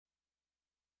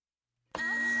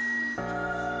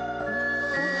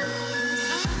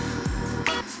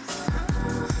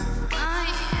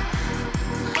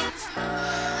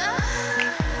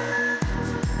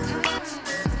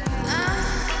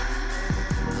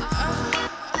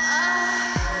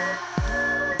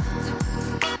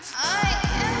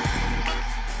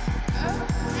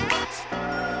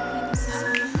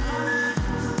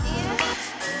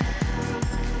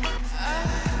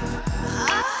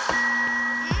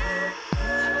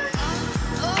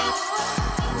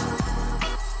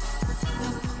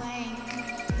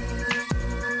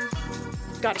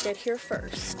Gotta get here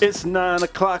first. It's 9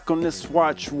 o'clock on this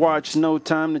watch. No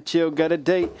time to chill. Got a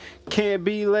date. Can't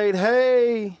be late.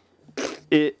 Hey,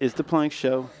 it is the Plank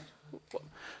Show.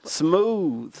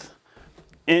 Smooth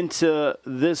into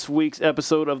this week's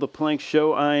episode of the Plank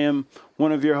Show. I am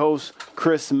one of your hosts,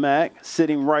 Chris Mack,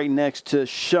 sitting right next to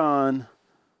Sean.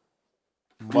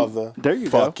 There you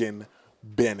go.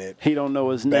 Bennett. He don't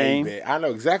know his baby. name. I know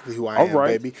exactly who I am,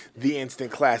 baby. The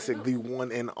instant classic, the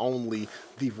one and only,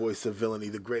 the voice of villainy,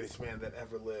 the greatest man that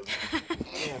ever lived.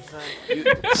 Damn, son.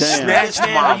 Snatched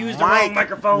my used the wrong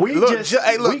microphone.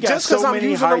 Just because I'm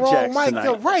using the wrong mic,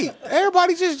 you're right.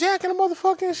 Everybody just jacking the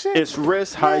motherfucking shit. It's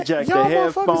Riss, hijack the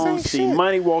headphones. See,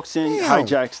 Money walks in,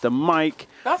 hijacks the mic.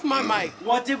 That's my mic.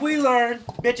 What did we learn?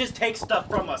 Bitches take stuff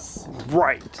from us.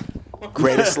 Right.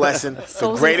 Greatest lesson.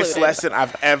 The greatest lesson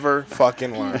I've ever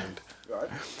fucking learned.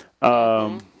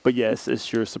 But yes,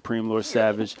 it's your Supreme Lord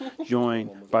Savage,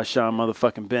 joined by Sean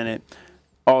motherfucking Bennett.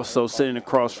 Also sitting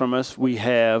across from us, we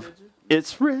have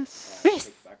it's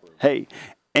Riss. Hey,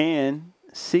 and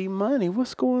C Money.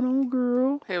 What's going on,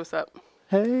 girl? Hey, what's up?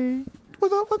 Hey.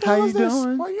 What the How hell you is this?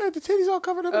 doing? Why you had the titties all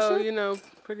covered up and shit? Oh, you know,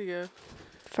 pretty good.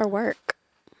 For work.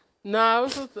 No,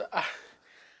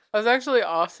 I was actually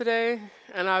off today,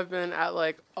 and I've been at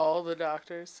like all the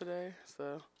doctors today.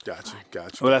 So Gotcha.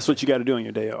 Well, that's what you got to do on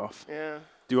your day off. yeah.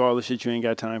 Do all the shit you ain't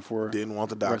got time for. Didn't want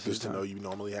the doctors to know you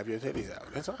normally have your titties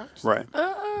out. That's all Right.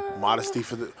 right. Modesty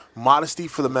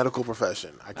for the medical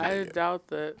profession. I doubt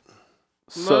that.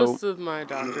 So, Most of my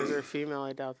doctors are female.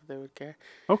 I doubt that they would care.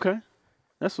 okay.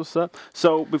 That's what's up.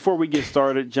 So before we get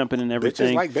started, jumping in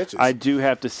everything, Bitches like bitches. I do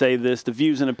have to say this. The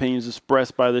views and opinions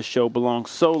expressed by this show belong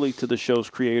solely to the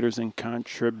show's creators and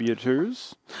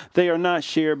contributors. They are not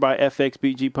shared by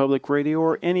FXBG Public Radio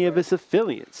or any of its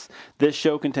affiliates. This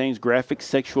show contains graphic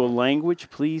sexual language.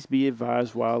 Please be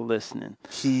advised while listening.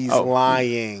 He's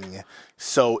lying.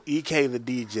 So EK the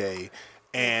DJ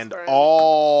and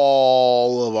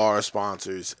all of our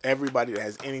sponsors, everybody that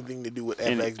has anything to do with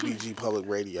FXBG Public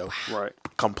Radio, Right.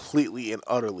 completely and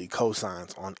utterly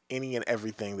co-signs on any and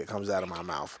everything that comes out of my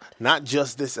mouth. Not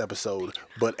just this episode,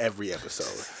 but every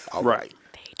episode. All right.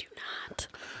 They do not.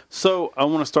 So I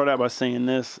want to start out by saying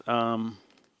this, not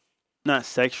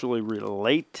sexually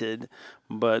related,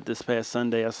 but this past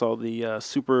Sunday I saw the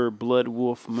Super Blood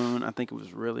Wolf Moon. I think it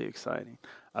was really exciting.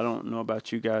 I don't know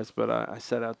about you guys, but I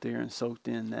sat out there and soaked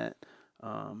in that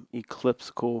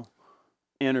eclipsical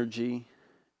energy,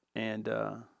 and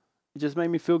it just made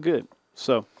me feel good.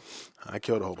 So I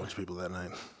killed a whole bunch of people that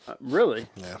night. Really?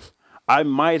 Yeah. I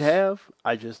might have.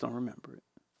 I just don't remember it.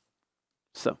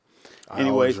 So I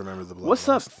always remember the blood. What's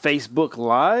up, Facebook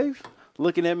Live?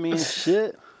 Looking at me and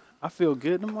shit. I feel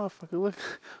good. The motherfucker look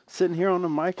sitting here on the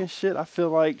mic and shit. I feel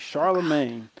like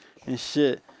Charlemagne and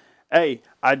shit. Hey,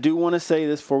 I do want to say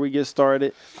this before we get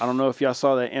started. I don't know if y'all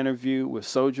saw that interview with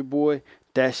Soulja Boy.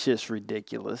 That shit's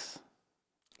ridiculous.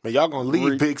 Man, y'all gonna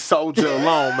leave Big Soulja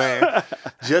alone, man.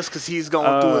 Just because he's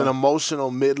going through an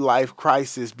emotional midlife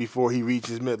crisis before he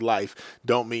reaches midlife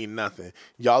don't mean nothing.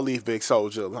 Y'all leave Big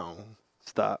Soulja alone.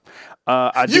 Stop.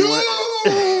 I do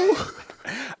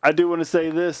want to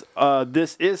say this.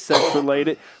 This is sex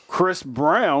related. Chris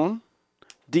Brown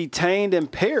detained in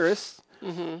Paris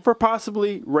for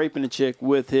possibly raping a chick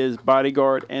with his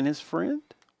bodyguard and his friend.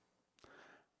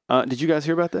 Did you guys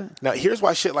hear about that? Now, here's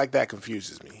why shit like that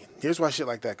confuses me.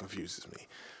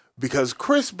 Because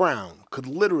Chris Brown could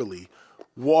literally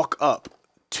walk up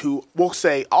to, we'll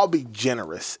say, I'll be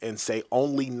generous and say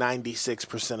only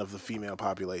 96% of the female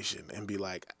population and be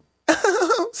like,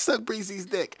 suck Breezy's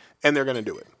dick. And they're going to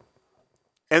do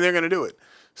it.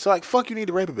 So, like, fuck you need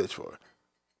to rape a bitch for.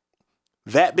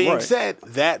 That being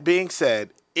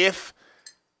said, if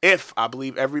I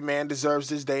believe every man deserves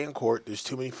his day in court, there's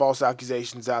too many false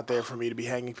accusations out there for me to be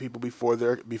hanging people before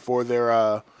their day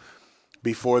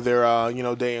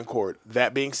in court.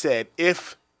 That being said,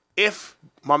 if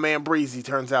my man Breezy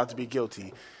turns out to be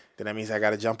guilty, then that means I got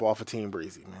to jump off of Team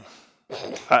Breezy, man.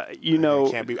 I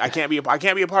can't be a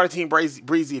part of Team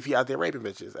Breezy if he out there raping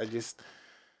bitches.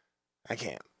 I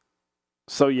can't.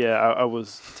 So, yeah, I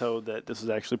was told that this was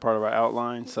actually part of our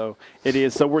outline. So, it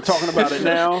is. So, we're talking about it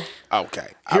now. Okay.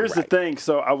 Here's the thing.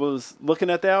 So, I was looking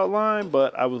at the outline,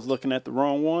 but I was looking at the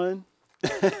wrong one.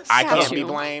 I can't be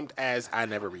blamed as I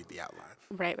never read the outline.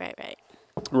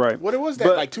 Right. What was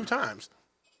that, like 2 times?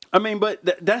 I mean, but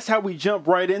that's how we jump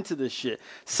right into this shit.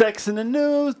 Sex in the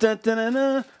news. Dun, dun, dun,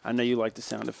 dun. I know you like the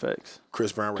sound effects.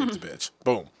 Chris Brown raped a bitch.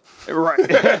 Boom. Right.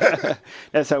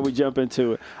 That's how we jump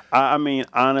into it. I mean,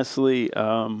 honestly,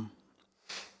 I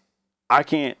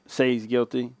can't say he's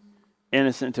guilty,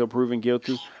 innocent until proven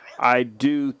guilty. I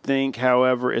do think,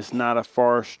 however, it's not a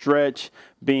far stretch,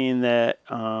 being that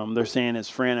they're saying his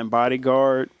friend and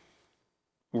bodyguard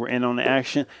were in on the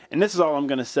action. And this is all I'm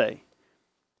going to say.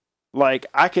 Like,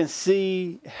 I can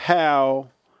see how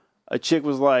a chick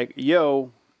was like,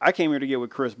 yo, I came here to get with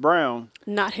Chris Brown.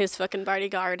 Not his fucking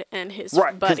bodyguard and his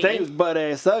Right, because buddy. they was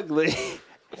butt-ass ugly.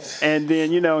 And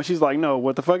then, she's like, no,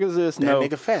 what the fuck is this? That No.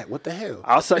 nigga fat. What the hell?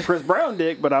 I'll suck Chris Brown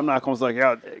dick, but I'm not going to suck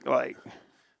y'all dick. Like,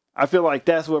 I feel like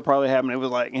that's what probably happened. It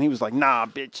was like, and he was like, nah,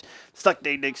 bitch, suck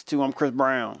they dicks too. I'm Chris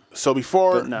Brown. So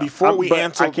before No. we I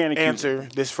can't accuse answer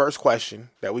this first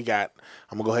question that we got,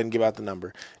 I'm gonna go ahead and give out the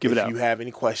number. Give it out. If you have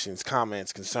any questions,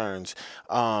 comments, concerns,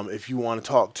 if you want to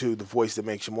talk to the voice that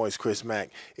makes you moist, Chris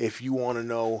Mack, if you want to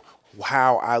know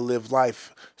how I live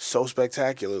life so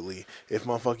spectacularly, if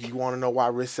motherfucker you want to know why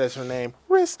Riss says her name,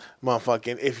 Riss,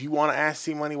 motherfucking, if you want to ask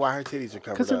C Money why her titties are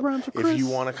covered up, if you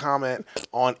want to comment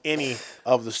on any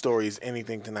of the stories,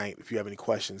 anything tonight, if you have any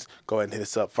questions, go ahead and hit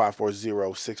us up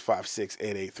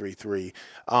 540-656-8833.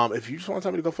 If you just want to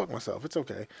tell me to go fuck myself, it's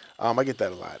okay. I get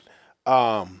that a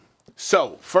lot.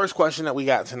 So first question that we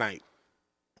got tonight,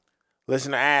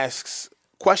 listener asks,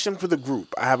 question for the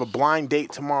group. I have a blind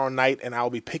date tomorrow night and I'll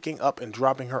be picking up and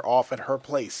dropping her off at her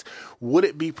place. Would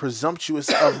it be presumptuous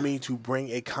of me to bring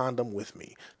a condom with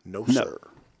me? No, sir.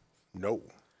 No.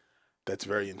 That's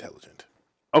very intelligent.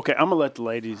 Okay, I'm going to let the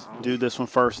ladies do this one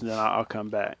first, and then I'll come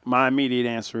back. My immediate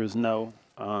answer is no.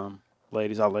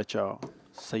 Ladies, I'll let y'all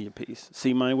say your piece.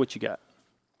 C Money, what you got?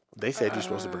 They said you're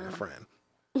supposed to bring a friend.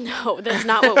 No, that's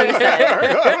not what we said.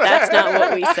 That's not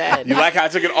what we said. You like how I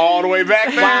took it all the way back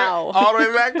there? Wow. All the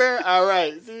way back there? All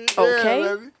right. See?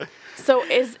 Okay. Yeah, So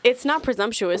it's not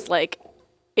presumptuous, like,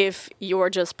 if you're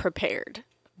just prepared.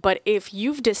 But if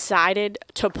you've decided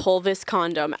to pull this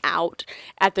condom out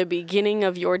at the beginning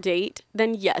of your date,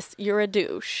 then yes, you're a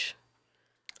douche.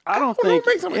 I don't think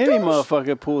any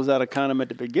motherfucker pulls out a condom at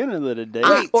the beginning of the day.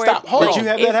 Wait, stop. Hold on. Did you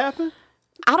have that happen?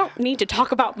 I don't need to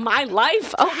talk about my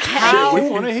life. Okay. How? We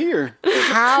want to hear.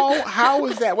 How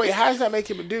is that? Wait, how does that make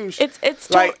him a douche? It's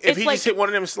like if it's he like, just hit one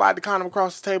of them and slide the condom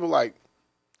across the table, like,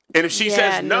 and if she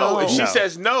says no, no. if she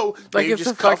says no, then Like you it's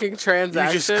just a cuff, fucking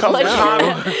transaction. you just cuff Like, the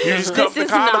condom, you just cuff the is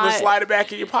condom and not- slide it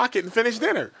back in your pocket and finish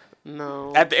dinner.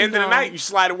 No. At the end of the night, you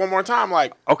slide it one more time,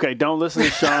 like, Okay, don't listen to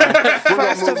Sean. We're going to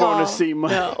First move of on to all, C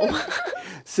Money. no.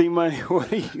 C Money, what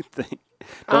do you think?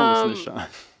 Don't listen to Sean.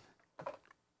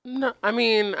 No, I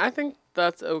mean, I think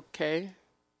that's okay.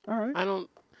 All right. I don't.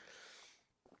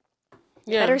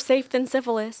 Yeah. Better safe than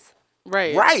syphilis.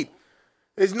 Right. right.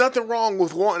 There's nothing wrong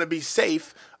with wanting to be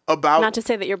safe about Not to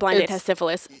say that your blind date It's has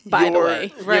syphilis, by the your,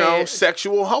 way. you know, Right.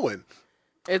 sexual hoeing.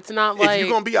 It's not like. If you're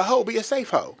gonna be a hoe, be a safe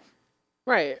hoe.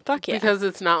 Right. Fuck yeah. Because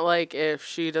it's not like if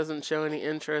she doesn't show any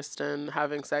interest in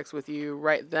having sex with you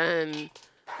right then,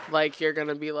 like you're going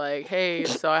to be like, hey,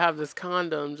 so I have this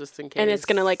condom just in case. And it's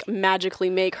gonna like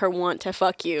magically make her want to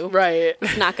fuck you. Right.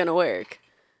 It's not gonna work.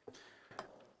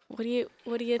 What do you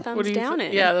thumbs What do you down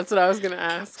in? Yeah, that's what I was going to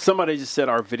ask. Somebody just said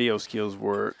our video skills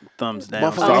were thumbs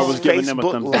down. So Motherfucker, I it's was giving them a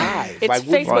Facebook thumbs down. Live. It's Like,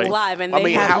 Facebook like- Live and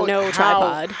they have no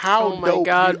tripod. How Oh my dope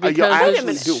God, you, because Wait a actually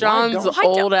minute. do. Why Sean's don't?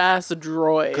 old ass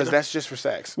droid. Because that's just for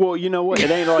sex. Well, you know what?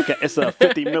 It ain't like it's a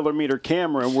 50 millimeter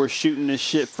camera and we're shooting this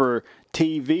shit for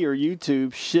TV or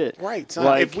YouTube shit. Right, son.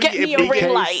 Like, If we- Get me a we ring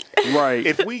get- light. Right.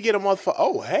 If we get a motherfucker,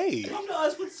 oh hey, Come to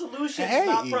us with solutions, hey,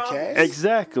 not EK. problems.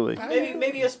 Exactly.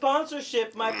 Maybe a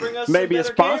sponsorship might bring us Maybe a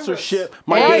some better sponsorship cameras.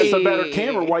 might get us a better Hey.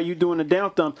 camera while you doing the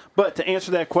down thumb. But to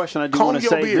answer that question, I do Comb want to your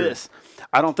say beard. this.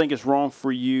 I don't think it's wrong for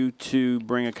you to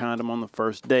bring a condom on the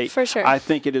first date. For sure. I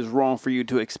think it is wrong for you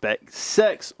to expect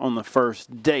sex on the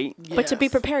first date. But to be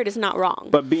prepared is not wrong.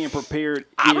 But being prepared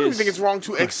I don't even is- think it's wrong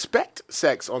to expect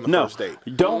sex on the no, first date.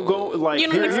 don't go like You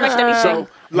don't here- expect here's- anything.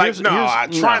 So Like,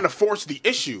 here's- trying to force the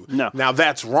issue. No. Now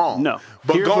that's wrong. No.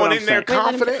 But Here's what going I'm in there saying. Wait, let him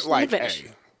confident, finish, let him like, finish.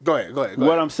 hey, go ahead. Go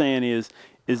What I'm saying is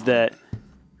that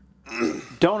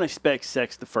don't expect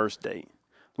sex the first date.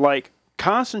 Like,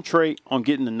 concentrate on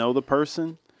getting to know the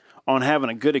person, on having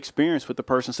a good experience with the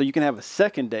person so you can have a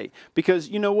second date. Because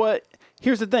you know what?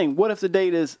 Here's the thing. What if the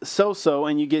date is so-so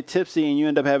and you get tipsy and you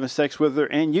end up having sex with her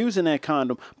and using that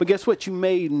condom? But guess what? You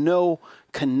made no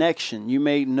connection. You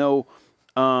made no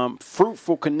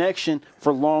fruitful connection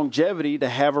for longevity to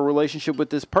have a relationship with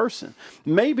this person.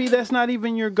 Maybe that's not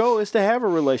even your goal, is to have a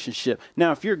relationship.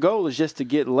 Now, if your goal is just to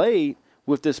get laid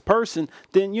with this person,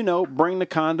 then, you know, bring the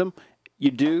condom. You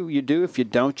do. If you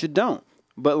don't, you don't.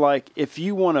 But, like, if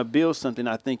you want to build something,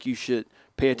 I think you should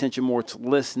pay attention more to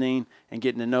listening and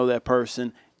getting to know that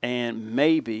person. And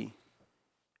maybe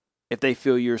if they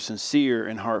feel you're sincere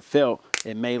and heartfelt,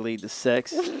 It may lead to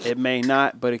sex. It may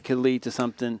not, but it could lead to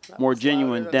something more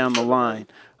genuine down the line.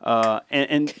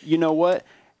 And you know what?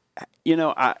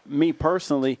 Me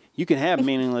personally, you can have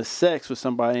meaningless sex with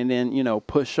somebody and then,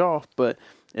 push off, but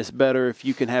it's better if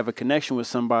you can have a connection with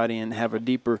somebody and have a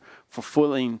deeper,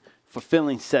 fulfilling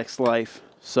sex life.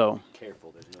 So,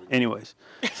 anyways,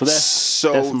 so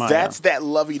that's that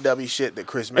lovey-dovey shit that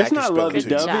Chris Mack it's not is spelling to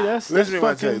you. lovey-dovey. That's Listen to me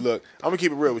when I tell you. fucking... Look, I'm gonna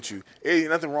keep it real with you. There ain't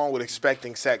nothing wrong with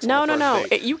expecting sex. No, on the first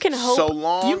date. You can hope. So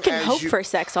long you can as hope for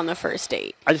sex on the first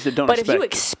date. I just don't But expect if you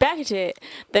expect it,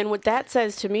 then what that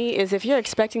says to me is if you're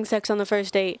expecting sex on the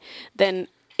first date, then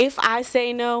if I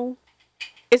say no,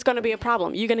 it's going to be a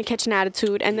problem. You're going to catch an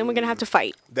attitude, and then we're going to have to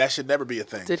fight. That should never be a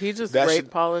thing. Did he just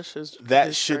polish his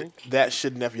string? That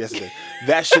should never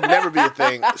be a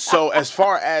thing. So as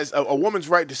far as a woman's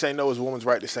right to say no is a woman's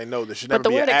right to say no. There should never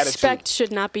be an attitude. But the word expect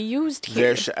should not be used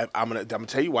here. I'm gonna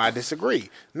tell you why I disagree.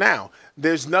 Now,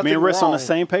 there's nothing Me and Riss wrong. on the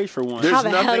same page for once. How the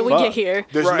hell did we get here?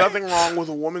 There's nothing wrong with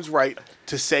a woman's right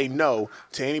to say no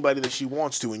to anybody that she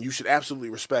wants to, and you should absolutely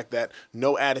respect that.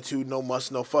 No attitude, no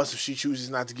muss, no fuss if she chooses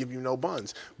not to give you no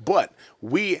buns. But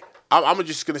I'm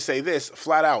just going to say this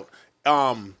flat out.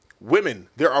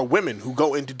 There are women who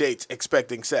go into dates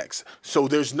expecting sex. So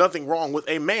there's nothing wrong with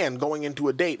a man going into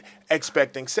a date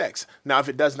expecting sex. Now, if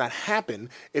it does not happen,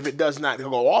 if it does not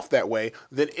go off that way,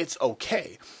 then it's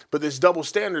okay. But this double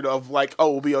standard of like, oh,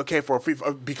 it'll be okay for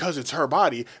because it's her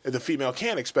body, the female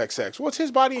can expect sex. Well, it's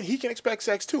his body and he can expect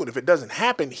sex too. And if it doesn't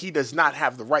happen, he does not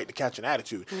have the right to catch an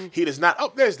attitude. He does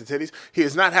not, there's the titties. He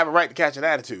does not have a right to catch an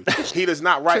attitude. He does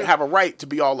not have a right to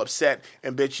be all upset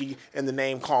and bitchy and the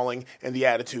name calling and the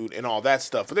attitude and all that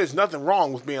stuff. But there's nothing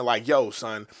wrong with being like, yo,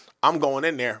 son, I'm going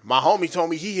in there. My homie told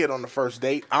me he hit on the first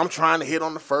date. I'm trying to hit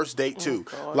on the first date too.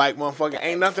 Like, motherfucker,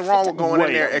 ain't nothing wrong with going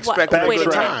in there expecting a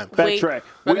good time. Backtrack.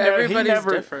 But everybody's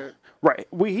different. Right.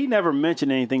 He never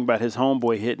mentioned anything about his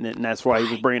homeboy hitting it, and that's why he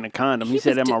was bringing a condom. He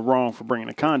said, am I wrong for bringing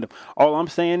a condom? All I'm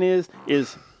saying is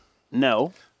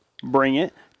no, bring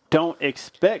it. Don't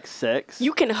expect sex.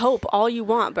 You can hope all you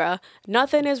want, bruh.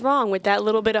 Nothing is wrong with that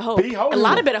little bit of hope. Be hopeful. A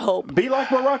lot of bit of hope. Be like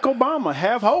Barack Obama.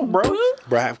 Have hope, bro.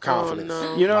 Bro, have confidence.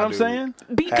 Oh, no. You know what I'm saying?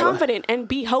 Be confident and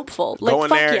be hopeful. Like, go in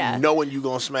fuck there yeah. knowing you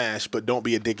gonna smash, but don't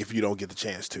be a dick if you don't get the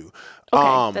chance to.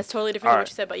 Okay, that's totally different than what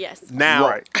you said, but yes.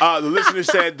 Now, the listener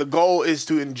said the goal is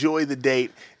to enjoy the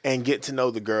date and get to know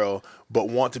the girl, but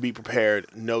want to be prepared.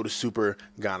 No to super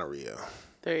gonorrhea.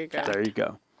 There you go. There you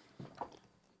go.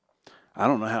 I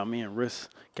don't know how me and Riss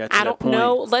got to I that point. don't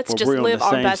know. Let's just live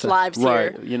our best lives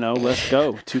here. Right. Let's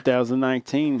go.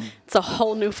 2019. It's a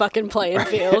whole new fucking playing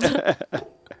field.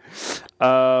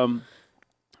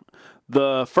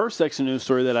 The first section news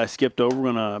story that I skipped over,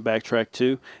 we're going to backtrack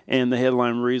to, and the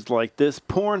headline reads like this.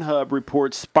 Pornhub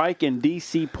reports spike in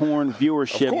D.C. porn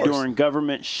viewership during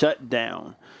government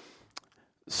shutdown.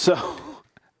 So...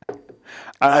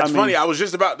 That's funny. I was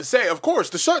just about to say, of course,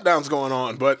 the shutdown's going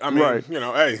on, but I mean,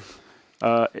 hey.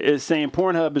 It's saying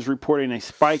Pornhub is reporting a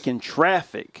spike in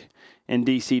traffic in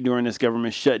D.C. during this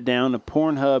government shutdown. The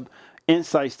Pornhub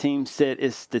Insights team said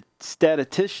its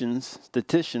statisticians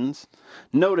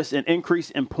noticed an increase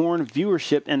in porn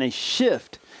viewership and a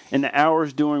shift in the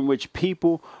hours during which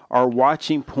people are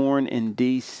watching porn in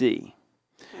D.C.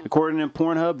 According to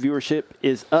Pornhub, viewership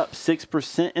is up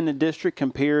 6% in the district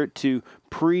compared to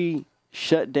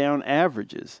pre-shutdown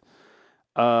averages.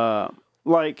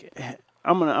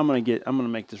 I'm gonna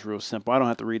make this real simple. I don't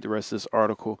have to read the rest of this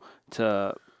article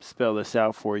to spell this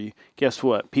out for you. Guess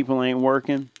what? People ain't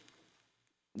working.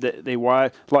 They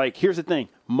why? Like, here's the thing.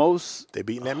 Most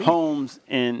homes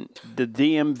in the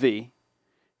DMV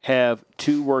have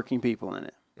 2 working people in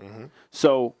it. Mm-hmm.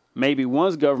 So maybe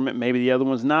one's government, maybe the other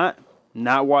one's not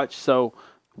watch. So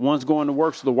one's going to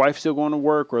work, so the wife's still going to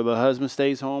work, or the husband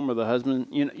stays home, or the husband,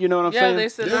 you know what I'm saying? Yeah, they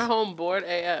said they're home bored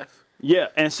AF. Yeah,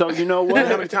 and so you know what?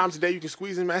 How many times a day you can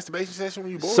squeeze in masturbation session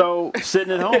when you're bored? So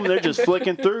sitting at home, they're just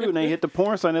flicking through, and they hit the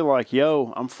porn site, and they're like,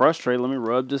 yo, I'm frustrated. Let me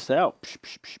rub this out.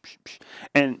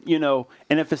 And,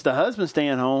 and if it's the husband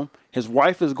staying home, his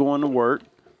wife is going to work.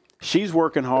 She's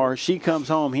working hard. She comes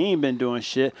home. He ain't been doing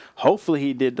shit. Hopefully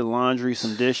he did the laundry,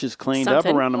 some dishes, cleaned up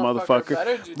around the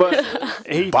motherfucker. But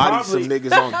he body some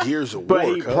niggas on Gears of War.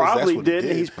 But he probably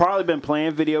didn't. He's probably been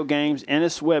playing video games in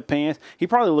his sweatpants. He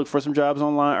probably looked for some jobs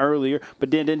online earlier,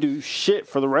 but then didn't do shit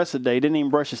for the rest of the day. Didn't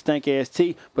even brush his stank ass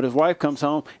teeth. But his wife comes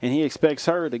home and he expects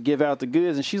her to give out the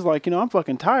goods, and she's like, I'm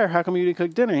fucking tired. How come you didn't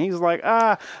cook dinner? And he's like,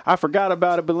 I forgot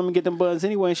about it, but let me get them buns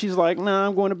anyway. And she's like, nah,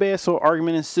 I'm going to bed. So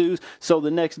argument ensues. So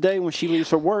the next day when she leaves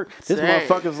for work, this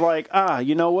motherfucker's like,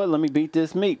 you know what? Let me beat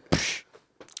this meat.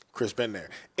 Chris been there.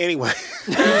 Anyway,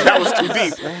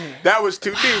 that was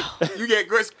too deep. You get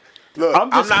Chris. Look, I'm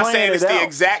I'm just not playing saying it it's the out.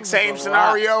 exact same a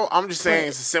scenario. I'm just saying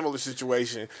it's a similar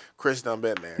situation. Chris done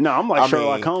been there. No, I'm like I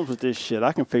Sherlock mean, Holmes with this shit.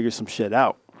 I can figure some shit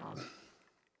out.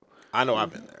 I know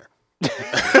I've been there.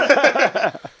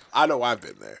 I know I've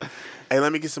been there. Hey,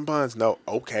 let me get some buns. No,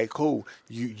 okay, cool.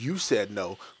 You said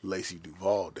no. Lacey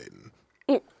Duvall didn't.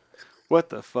 What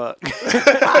the fuck?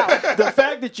 The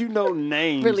fact that you know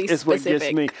names Really is what gets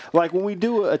specific. me. Like when we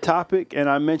do a topic and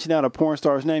I mention out a porn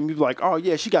star's name, you're like, "Oh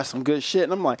yeah, she got some good shit,"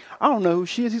 and I'm like, "I don't know who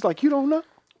she is." He's like, "You don't know."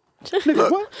 Nigga,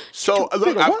 what? So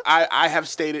look, Nigga, what? I have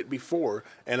stated before,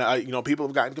 and people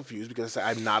have gotten confused because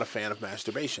I'm not a fan of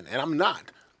masturbation, and I'm not.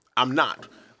 I'm not.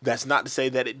 That's not to say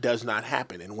that it does not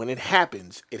happen, and when it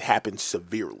happens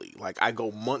severely. Like I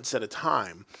go months at a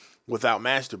time without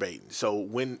masturbating. So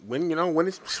when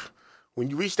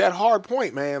you reach that hard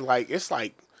point, man, like it's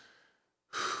like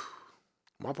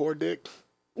my poor dick.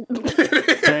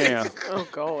 Damn, Oh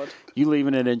God. you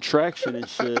leaving it in traction and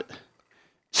shit.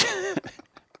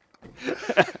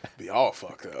 Be all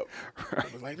fucked up.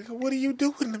 Right. Like, nigga, what are you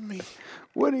doing to me?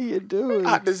 What are you doing?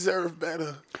 I deserve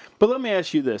better. But let me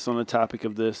ask you this on the topic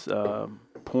of this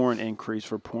porn increase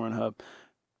for Pornhub.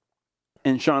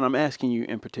 And Sean, I'm asking you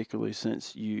in particular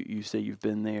since you say you've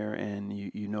been there and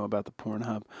you know about the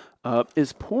Pornhub.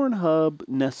 Is Pornhub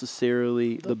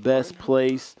necessarily the best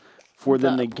place for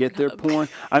them to get their porn?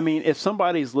 I mean, if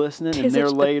somebody's listening and Is they're it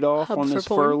the laid off hub on for this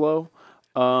porn?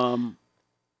 furlough,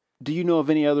 do you know of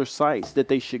any other sites that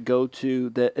they should go to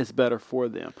that is better for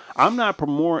them? I'm not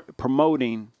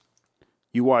promoting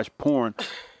you watch porn.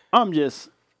 I'm just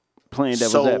playing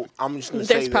devil's So advocate. I'm just gonna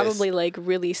say There's this. probably like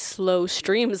really slow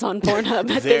streams on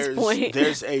Pornhub at this point.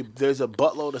 There's a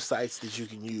buttload of sites that you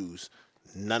can use.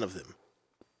 None of them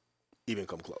even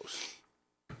come close.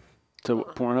 To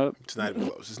Pornhub? It's not even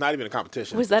close. It's not even a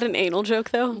competition. Was that an anal joke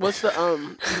though? What's the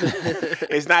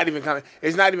It's not even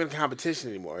it's not even a competition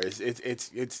anymore.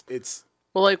 It's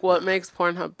well, like what makes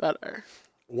Pornhub better?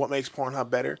 what makes Pornhub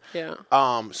better. Yeah. So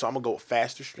I'm gonna go with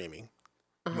faster streaming.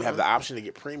 You have the option to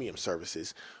get premium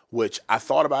services, which I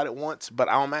thought about it once, but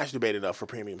I don't masturbate enough for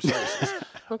premium services.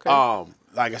 Okay.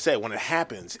 Like I said, when it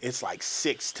happens, it's like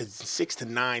 6 to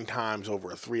 9 times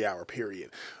over a 3-hour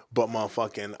period. But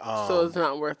motherfucking So it's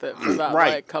not worth it for that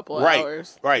right, like couple of right,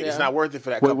 hours. right. Yeah. It's not worth it for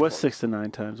that. Wait, couple what's of- 6 to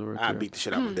 9 times over I there? beat the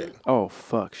shit out of dick. Oh,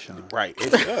 fuck, Sean. Right.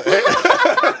 Look,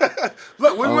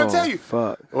 what am I gonna tell you?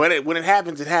 Fuck. When it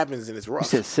happens, and it's You rough.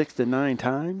 said 6 to 9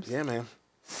 times? Yeah, man.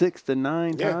 6 to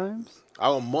 9 Yeah. times? I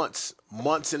go months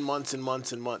and months,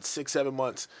 6-7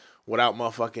 months without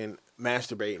motherfucking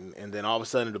masturbating, and then all of a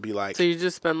sudden it'll be like, So you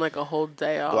just spend like a whole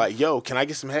day off. like, yo, can I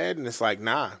get some head? And it's like,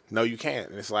 nah, no, you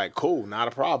can't. And it's like, cool, not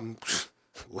a problem.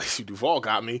 Lacey Duvall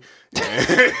got me.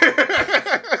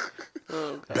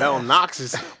 Bell Knox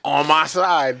is on my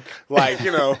side, like,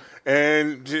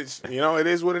 and just, it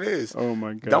is what it is. Oh,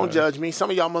 my God. Don't judge me.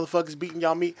 Some of y'all motherfuckers beating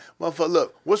y'all meat. Motherfucker,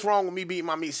 look, what's wrong with me beating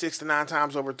my meat 6 to 9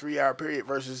 times over a 3-hour period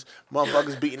versus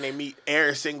motherfuckers beating their meat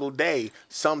every single day,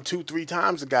 some 2-3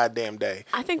 times a goddamn day?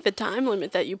 I think the time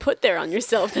limit that you put there on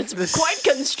yourself, that's quite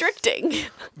constricting.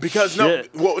 Because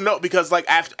because like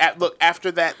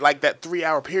after that, like that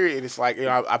 3-hour period, it's like,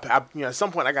 I at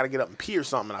some point I got to get up and pee or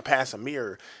something, and I pass a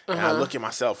mirror and I look at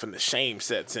myself and the shame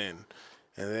sets in.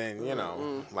 And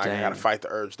then, like I got to fight the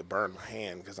urge to burn my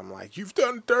hand because I'm like, you've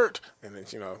done dirt. And then,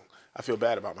 I feel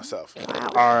bad about myself. Wow.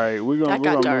 All right, we're That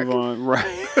going got to dark. move on.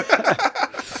 Right.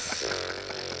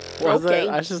 Was Okay. it?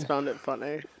 I just found it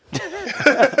funny.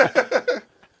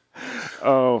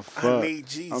 Oh, I fuck. need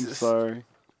Jesus. I'm sorry.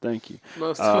 Thank you.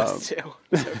 Most of us do.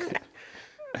 It's okay.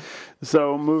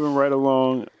 So moving right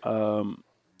along,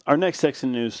 our next sex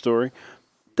and news story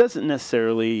doesn't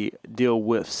necessarily deal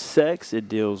with sex. It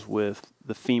deals with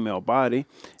the female body.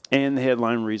 And the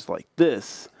headline reads like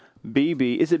this.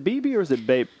 BB. Is it BB or is it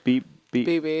BB?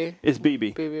 BB. It's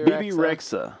BB. BB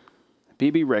Rexa.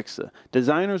 BB Rexa.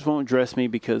 Designers won't dress me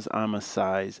because I'm a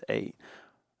size 8.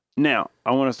 Now,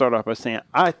 I want to start off by saying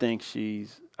I think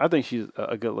she's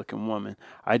a good-looking woman.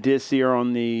 I did see her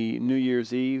on the New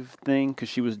Year's Eve thing because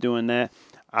she was doing that.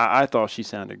 I thought she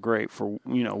sounded great for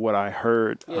what I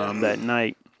heard that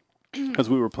night because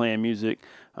we were playing music.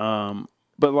 But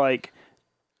like,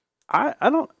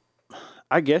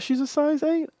 I guess she's a size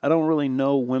 8. I don't really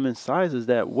know women's sizes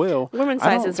that well. Women's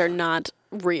sizes are not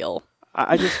real.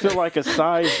 I just feel like a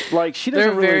size like she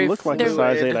doesn't They're really very look like a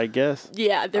size fluid. 8. I guess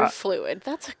Yeah, they're fluid.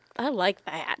 I like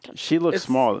that. she looks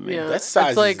small to me. Yeah, That's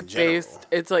sizes it's like in general. based.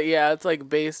 It's like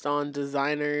based on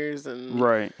designers and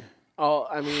Right. all.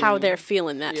 I mean, How they're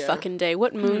feeling that yeah. fucking day.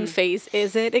 What moon phase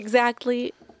is it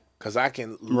exactly? Because I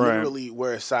can literally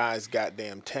wear a size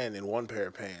goddamn 10 in one pair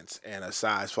of pants and a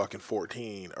size fucking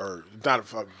 14 or not a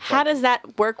fucking. How does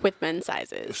that work with men's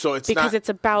sizes? So it's because not, it's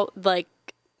about like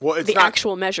it's the not,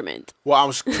 actual measurement. Well, I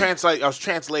was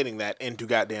translating that into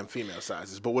goddamn female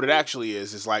sizes, but what it actually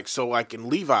is like, so like in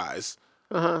Levi's,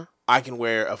 I can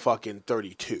wear a fucking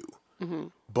 32,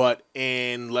 but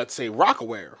in let's say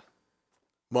Rockaware,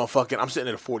 motherfucking, I'm sitting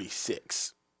at a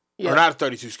 46. Yeah. Or not a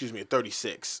 32, excuse me, a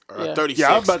 36. Or a 36.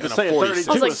 Yeah, I was about to say a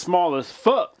 32 is small as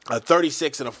fuck. A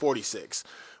 36 and a 46.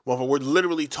 Well, we're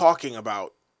literally talking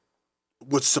about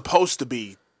what's supposed to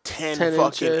be 10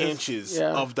 fucking inches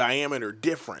of diameter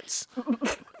difference.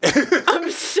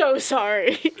 I'm so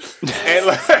sorry.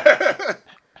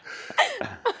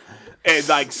 And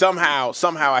like somehow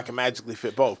I can magically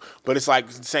fit both. But it's like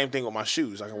the same thing with my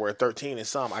shoes. I can wear 13 in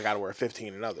some, I gotta wear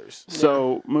 15 in others.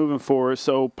 So moving forward,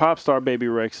 pop star Baby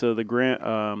Rexha,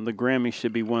 the Grammy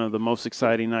should be one of the most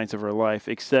exciting nights of her life.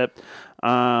 Except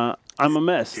I'm a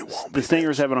mess. The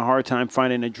singer's having a hard time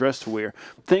finding a dress to wear,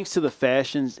 thanks to the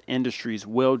fashion industry's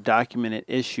well-documented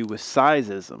issue with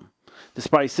sizeism.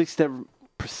 Despite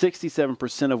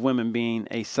 67% of women being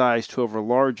a size 12 or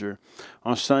larger,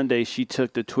 on Sunday she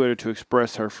took to Twitter to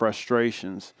express her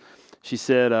frustrations. She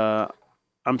said,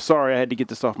 I'm sorry I had to get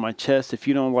this off my chest. If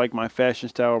you don't like my fashion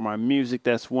style or my music,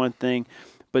 that's one thing.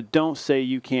 But don't say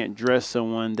you can't dress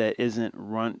someone that isn't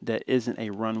a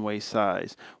runway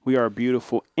size. We are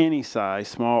beautiful any size,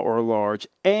 small or large.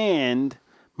 And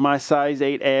my size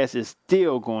 8 ass is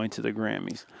still going to the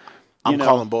Grammys. I'm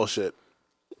calling bullshit.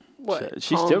 What?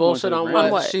 She's still bullshit going to the on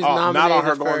Grammys. what? She's nominated not on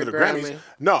her for going a to the Grammy. Grammys.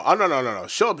 No.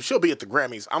 She'll be at the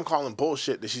Grammys. I'm calling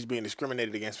bullshit that she's being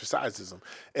discriminated against for sizeism,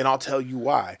 and I'll tell you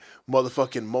why.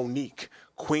 Motherfucking Monique,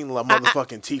 Queen La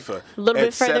motherfucking Tifa,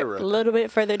 etc. A little bit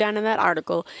further down in that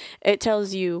article, it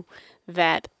tells you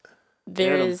that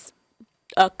there is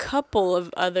a couple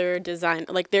of other there's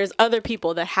other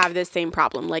people that have this same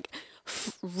problem, like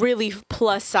really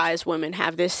plus size women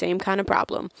have this same kind of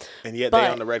problem, and yet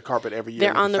they're on the red carpet every year.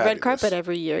 They're on the red carpet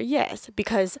every year, yes,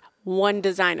 because one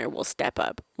designer will step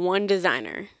up. One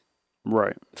designer,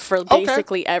 right, for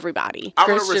basically everybody. I'm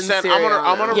gonna rescind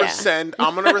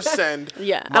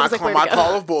my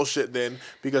call of bullshit then,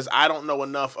 because I don't know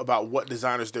enough about what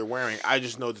designers they're wearing. I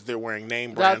just know that they're wearing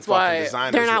name brand fucking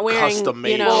designers. They're not wearing custom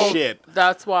made shit.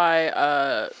 That's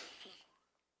why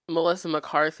Melissa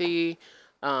McCarthy,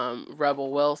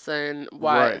 Rebel Wilson,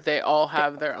 they all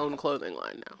have their own clothing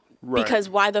line now. Right. Because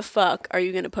why the fuck are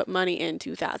you going to put money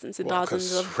into thousands and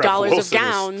thousands of dollars of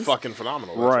gowns, fucking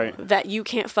phenomenal, right? That you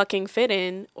can't fucking fit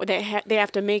in. They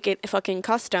have to make it fucking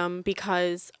custom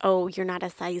because you're not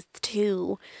a size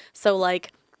 2, so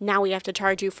like now we have to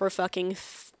charge you for fucking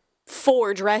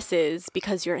 4 dresses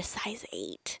because you're a size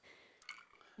 8.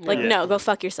 Like, no, go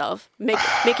fuck yourself. Make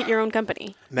it your own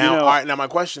company. Now, all right. Now, my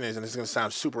question is, and it's going to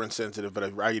sound super insensitive,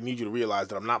 but I need you to realize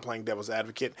that I'm not playing devil's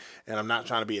advocate, and I'm not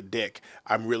trying to be a dick.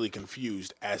 I'm really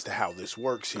confused as to how this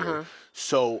works here.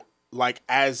 So, like,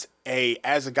 as a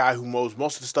guy who most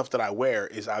of the stuff that I wear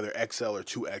is either XL or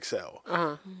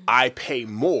 2XL, I pay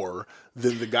more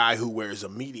than the guy who wears a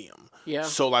medium. Yeah.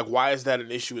 So, like, why is that an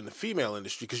issue in the female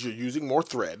industry? Because you're using more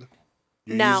thread.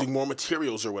 You're using more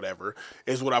materials or whatever,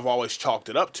 is what I've always chalked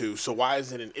it up to. So why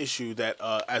is it an issue that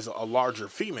as a larger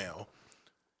female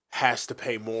has to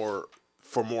pay more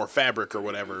for more fabric or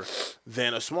whatever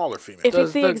than a smaller female? If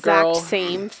it's the exact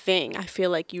same thing, I feel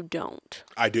like you don't.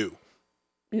 I do.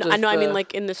 No, I know. I mean,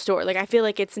 like in the store, like I feel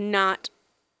like it's not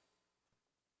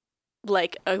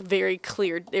like a very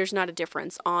clear. There's not a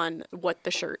difference on what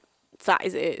the shirt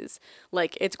size is.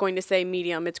 Like it's going to say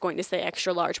medium, it's going to say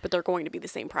extra large, but they're going to be the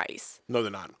same price. No,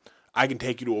 they're not. I can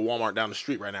take you to a Walmart down the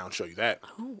street right now and show you that.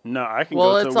 No, I can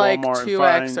go to Walmart like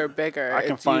 2X and or bigger.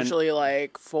 It's usually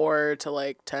like $4 to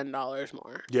like $10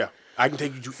 more. Yeah, I can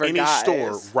take you to any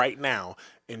store right now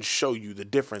and show you the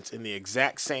difference in the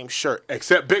exact same shirt,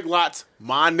 except Big Lots.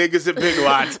 My niggas at Big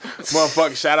Lots,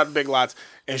 motherfucker, shout out to Big Lots,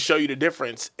 and show you the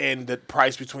difference in the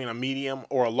price between a medium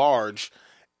or a large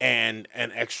and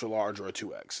an extra large or a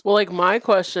 2X. Well, like my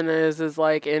question is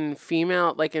like in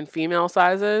female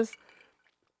sizes,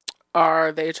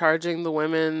 are they charging the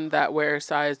women that wear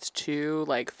size 2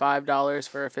 like $5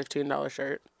 for a $15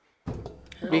 shirt?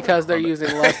 Because they're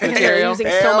using less material. They're using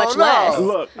so much less.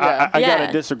 Look, I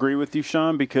gotta disagree with you,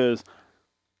 Sean, because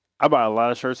I buy a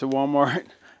lot of shirts at Walmart,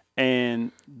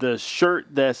 and the shirt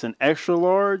that's an extra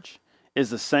large is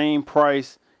the same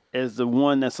price as the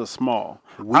one that's a small.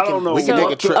 I don't know. We can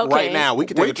take a trip right now. We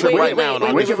can take a trip right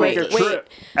now. We can make a trip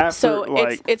after, so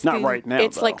like, it's not right now.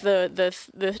 It's though. like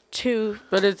the 2,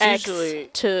 but it's X usually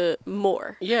to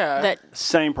more. Yeah. That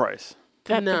same price.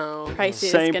 that No. the price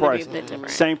is Same going to be price. a bit different.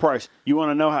 Same price. You want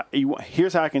to know how?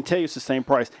 Here's how I can tell you it's the same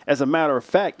price. As a matter of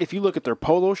fact, if you look at their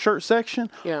polo shirt section,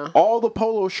 Yeah. all the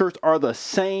polo shirts are the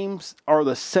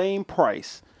same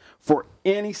price for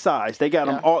any size. They got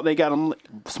them Yeah. all. They got them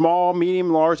small,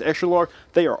 medium, large, extra large.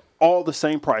 They are all the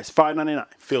same price, $5.99.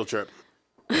 Field trip.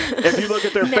 If you look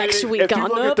at their Next faded, week if you on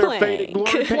look the at their faded plank.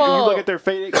 glory pants, Well- you look at their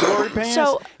faded glory pants.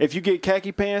 So- if you get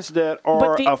khaki pants that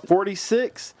are the- a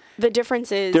 46, The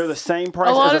difference is they're the same price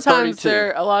A lot as of a times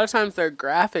 32. their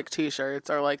graphic T-shirts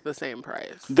are like the same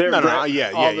price. They're No, gra-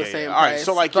 yeah. all the same All right, price.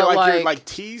 so like But, your like-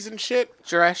 tees and shit.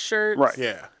 Dress shirts. Right.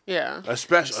 Yeah, Yeah.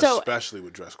 especially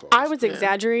with dress clothes. I was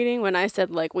exaggerating when I said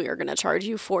like we are going to charge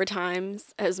you 4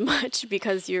 times as much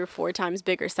because you're 4 times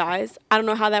bigger size. I don't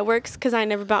know how that works because I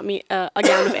never bought me a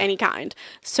gown of any kind.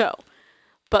 So,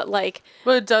 but like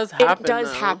But it does happen. it does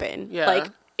though. happen. Yeah. Like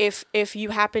if you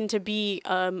happen to be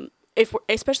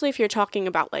especially if you're talking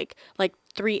about like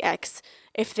 3X,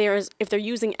 if they're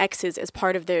using X's as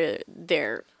part of their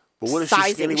But what if she's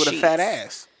sizing skinny with a fat sheets.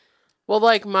 ass? Well,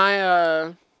 like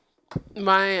my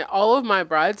all of my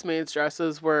bridesmaids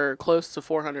dresses were close to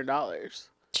 $400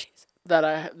 Jeez.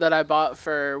 that I bought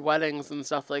for weddings and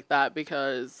stuff like that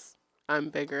because I'm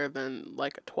bigger than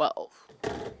like a 12.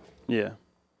 Yeah.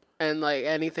 And like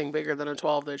anything bigger than a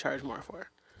 12 they charge more for.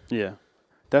 Yeah.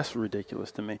 That's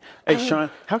ridiculous to me. Hey, Sean,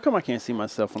 how come I can't see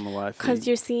myself on the live feed? Because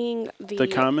you're seeing The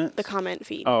comments? the comment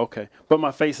feed. Oh, okay. But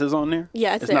my face is on there?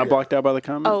 Yeah, it's It's not there. blocked out by the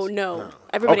comments? Oh no,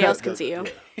 everybody Okay. else can see you.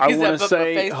 I He said, want to "But my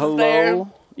say face is hello. there."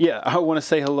 Yeah, I want to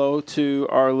say hello to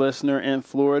our listener in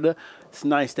Florida. It's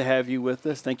nice to have you with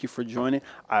us. Thank you for joining.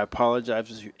 I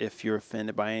apologize if you're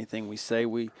offended by anything we say.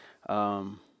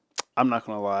 I'm not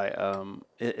going to lie.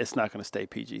 It's not going to stay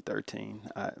PG-13.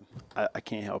 I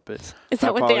can't help it. Is I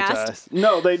that what they apologize. asked?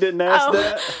 No, they didn't ask Oh,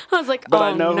 that. I was like, But oh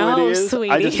I know no, who it is.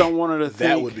 sweetie. I just don't want her to think.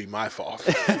 That would be my fault.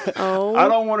 Oh, I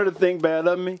don't want her to think bad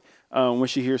of me when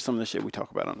she hears some of the shit we talk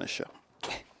about on this show.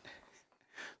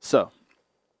 So,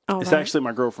 all it's right. actually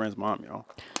my girlfriend's mom, y'all.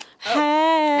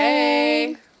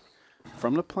 Hey. Hey.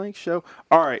 From the Plank Show.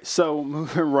 All right, so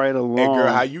moving right along. Hey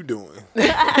girl, how you doing?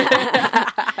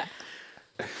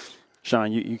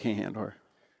 Sean, you can't handle her.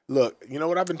 Look, you know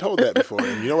what? I've been told that before.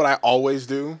 And you know what I always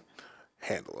do?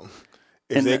 Handle them.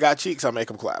 If And they the- got cheeks, I make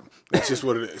them clap. That's just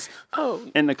what it is. Oh,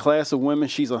 In the class of women,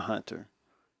 she's a hunter.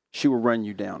 She will run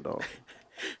you down, dog.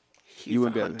 he's You a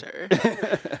would be able to-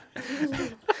 hunter.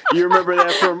 You remember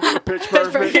that from Pitch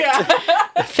Perfect?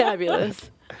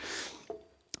 Fabulous.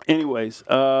 Anyways,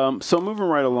 so moving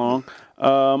right along,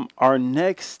 our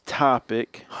next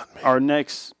topic, our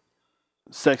next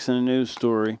Sex in the News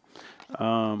story.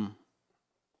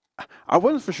 I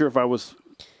wasn't for sure if I was.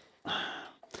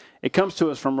 It comes to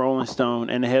us from Rolling Stone,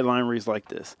 and the headline reads like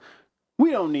this: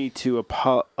 "We don't need to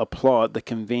applaud the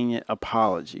convenient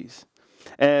apologies,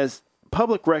 as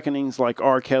public reckonings like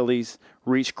R. Kelly's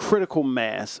reach critical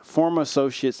mass. Former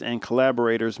associates and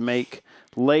collaborators make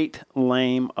late,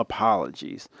 lame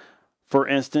apologies. For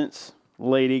instance,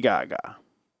 Lady Gaga,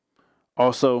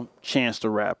 also Chance the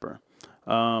Rapper,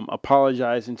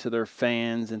 apologizing to their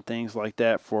fans and things like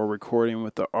that for recording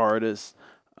with the artist.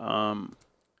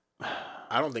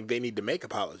 I don't think they need to make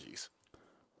apologies.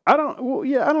 I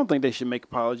don't think they should make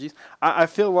apologies. I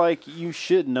feel like you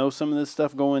should know some of this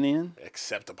stuff going in.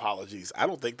 Accept apologies. I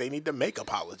don't think they need to make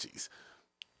apologies.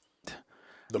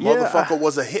 The Yeah, motherfucker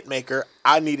was a hit maker.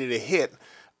 I needed a hit.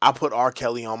 I put R.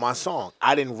 Kelly on my song.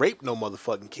 I didn't rape no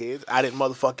motherfucking kids. I didn't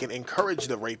motherfucking encourage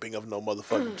the raping of no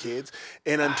motherfucking kids.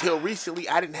 And until recently,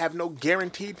 I didn't have no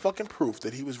guaranteed fucking proof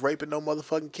that he was raping no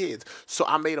motherfucking kids. So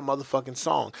I made a motherfucking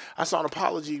song. I saw an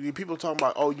apology. People talking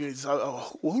about,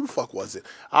 well, who the fuck was it?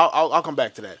 I'll come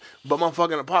back to that. But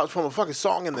motherfucking apology from a fucking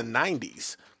song in the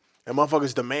 90s. And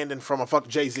motherfuckers demanding from a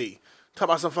fucking Jay-Z. Talk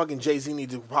about some fucking Jay-Z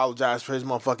need to apologize for his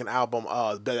motherfucking album,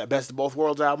 Best of Both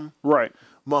Worlds album. Right.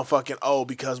 Motherfucking,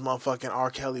 because motherfucking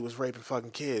R. Kelly was raping fucking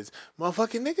kids.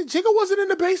 Motherfucking nigga, Jigga wasn't in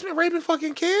the basement raping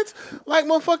fucking kids. Like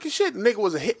motherfucking shit. Nigga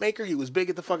was a hit maker. He was big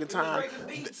at the fucking time.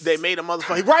 They made a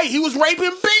motherfucking, right, he was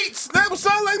raping beats. That was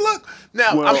something like, look.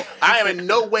 Now, Well- I am in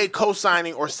no way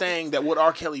co-signing or saying that what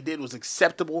R. Kelly did was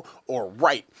acceptable or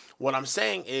right. What I'm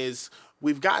saying is,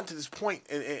 we've gotten to this point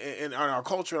in our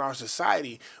culture, in our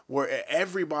society, where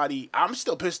everybody, I'm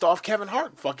still pissed off Kevin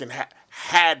Hart fucking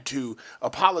had to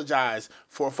apologize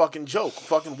for a fucking joke.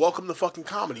 Fucking welcome to fucking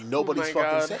comedy. Nobody's my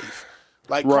fucking God. safe.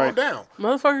 Like, Right. calm down.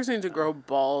 Motherfuckers need to grow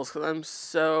balls because I'm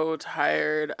so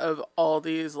tired of all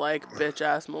these like bitch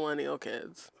ass millennial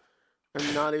kids.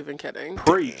 I'm not even kidding.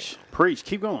 Preach.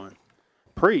 Keep going.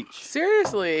 Preach.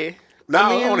 Seriously. Now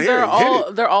I I want mean, to hear it. Hit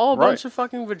it. they're all a Right. bunch of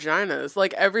fucking vaginas.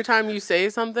 Like every time you say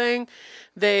something,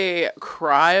 they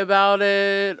cry about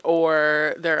it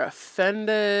or they're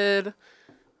offended.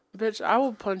 Bitch, I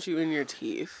will punch you in your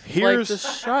teeth. Here's- like,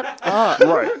 just shut up.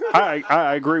 Right.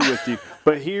 I agree with you.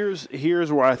 But here's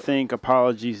where I think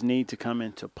apologies need to come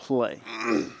into play.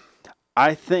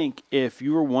 I think if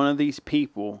you were one of these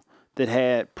people that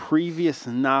had previous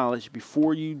knowledge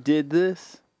before you did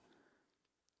this,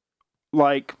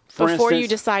 like, for Before you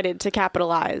instance, decided to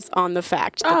capitalize on the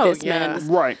fact that Oh, this yeah. man's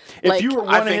right. If like, you were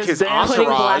I one think of his his dancers, putting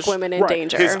entourage- black women in right.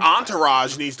 danger. His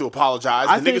entourage needs to apologize.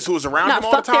 I The think- niggas who was around No, him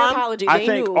all the fuck their time. apology. I They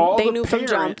think knew. all They the knew from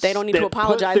jump. They don't need to parents that put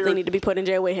apologize. their- They need to be put in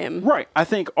jail with him. right. I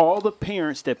think all the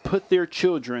parents that put their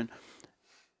children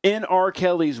in R.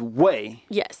 Kelly's way,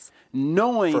 Yes.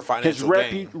 knowing For financial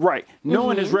gain.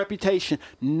 knowing his reputation,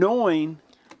 knowing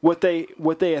what they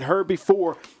had heard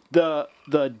before, the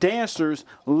dancers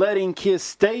letting kids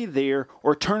stay there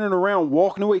or turning around,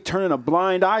 walking away, turning a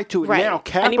blind eye to it. Right. Now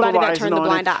Anybody that capitalizing turned the on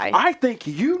blind it. eye. I think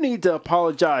you need to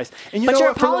apologize. And you But know your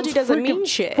what, for apology those doesn't mean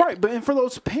shit. Right, but and for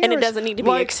those parents, And it doesn't need to be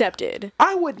like, accepted.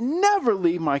 I would never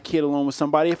leave my kid alone with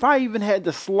somebody if I even had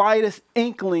the slightest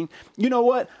inkling. You know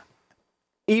what?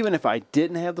 Even if I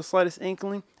didn't have the slightest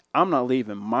inkling, I'm not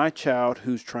leaving my child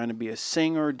who's trying to be a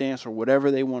singer, dancer,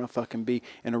 whatever they want to fucking be,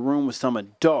 in a room with some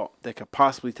adult that could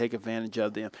possibly take advantage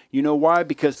of them. You know why?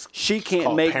 Because she can't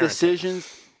called make parenting.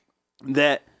 decisions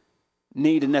that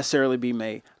need to necessarily be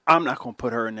made. I'm not going to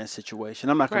put her in that situation.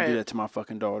 I'm not going to do Right. that to my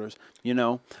fucking daughters. You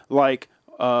know? Like,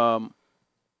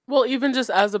 Well, even just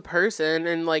as a person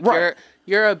and like Right.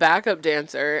 you're a backup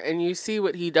dancer and you see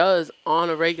what he does on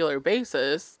a regular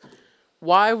basis,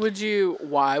 why would you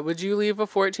leave a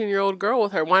 14-year-old girl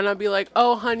with her? Why not be like,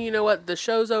 "Oh, hun, you know what? The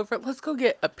show's over. Let's go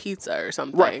get a pizza or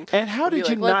something." right. And how Be did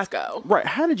you like, not Let's go. Right.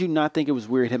 How did you not think it was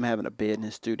weird him having a bed in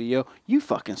his studio? You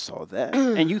fucking saw that.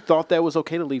 And you thought that was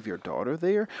okay to leave your daughter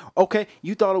there? Okay,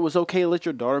 you thought it was okay to let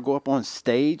your daughter go up on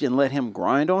stage and let him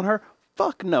grind on her?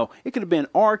 Fuck no. It could have been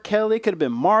R. Kelly. It could have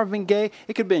been Marvin Gaye.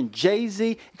 It could have been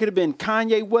Jay-Z. It could have been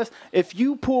Kanye West. If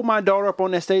you pull my daughter up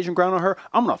on that stage and grind on her,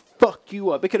 I'm going to fuck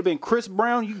you up. It could have been Chris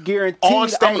Brown. You guaranteed On I'm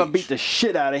stage. going to beat the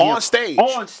shit out of him. On stage.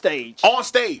 On stage. On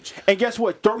stage. And guess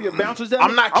what? Throw your bouncers at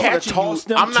I'm me. not gonna catching you. toss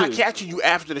them I'm not too. catching you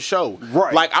after the show.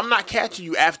 Right. Like I'm not catching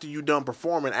you after you done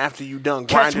performing. After you done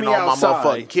Catch grinding me on my outside.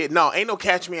 motherfucking kid. No, ain't no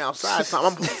catch me outside. Son.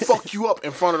 I'm gonna fuck you up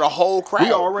in front of the whole crowd.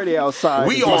 We already outside.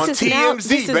 We This on This is now. TMZ,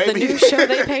 This is baby. the new show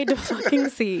they paid to fucking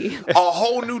see. A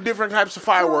whole new different types of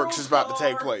fireworks is about to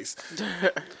take place.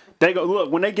 They go,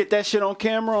 look, when they get that shit on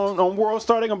camera on World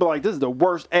Star, they're going to be like, this is the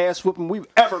worst ass whooping we've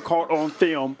ever caught on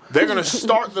film. They're gonna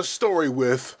start the story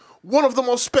with one of the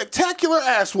most spectacular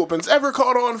ass whoopings ever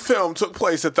caught on film took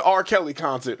place at the R. Kelly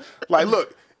concert. Like,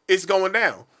 look, it's going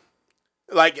down.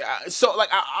 Like,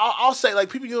 I'll say, like,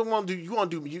 people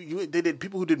they did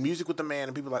people who did music with the man,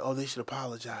 and people are like, oh, they should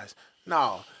apologize.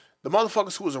 No, the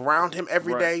motherfuckers who was around him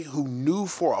every Right. day, who knew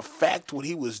for a fact what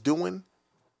he was doing.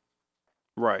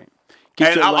 Right.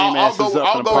 Get And your lame I'll asses go, up and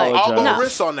I'll apologize. go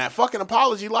risk on that. Fucking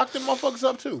apology, lock them motherfuckers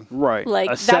up too. Right. Like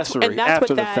Accessory that's after what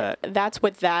the that fact. that's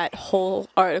what that whole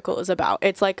article is about.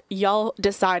 It's like y'all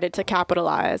decided to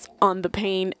capitalize on the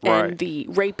pain and Right. the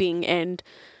raping and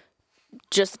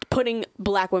just putting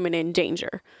black women in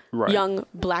danger. Right. Young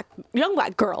black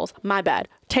girls. My bad.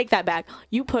 Take that back.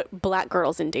 You put black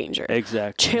girls in danger.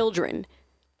 Exactly. Children.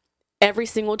 Every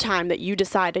single time that you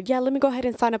decided, yeah, let me go ahead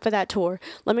and sign up for that tour.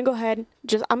 Let me go ahead,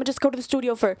 I'm gonna just go to the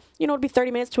studio for, it'll be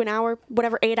 30 minutes to an hour,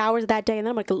 whatever, 8 hours that day, and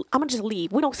then I'm gonna just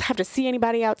leave. We don't have to see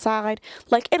anybody outside.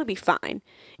 Like, it'll be fine.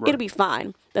 It'll be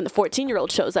fine. Then the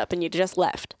 14-year-old shows up and you just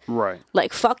left. Right.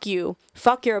 Like, fuck you.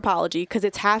 Fuck your apology, because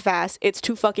it's half-assed. It's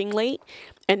too fucking late.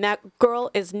 And that girl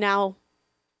is now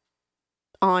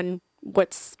on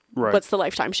what's the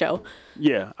Lifetime show.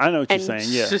 Yeah, I know what you're And- saying.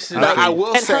 Yeah. Now, I see.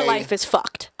 will And say, her life is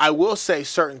fucked. I will say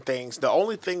certain things. The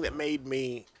only thing that made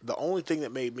me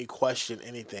question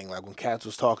anything, like when Katz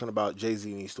was talking about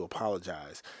Jay-Z needs to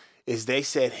apologize, is they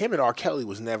said him and R. Kelly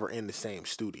was never in the same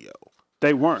studio.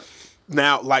 They weren't.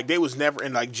 Now, like they was never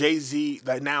in like Jay-Z.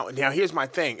 Like now here's my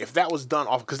thing. If that was done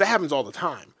off, because that happens all the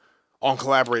time on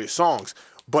collaborated songs.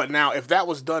 But now, if that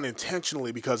was done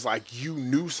intentionally because, like, you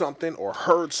knew something or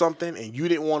heard something and you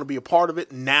didn't want to be a part of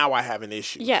it, now I have an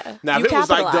issue. Yeah, Now, you if it was,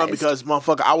 like, done capitalized. because,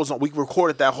 motherfucker, we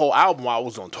recorded that whole album while I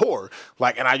was on tour,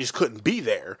 like, and I just couldn't be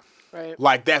there, Right.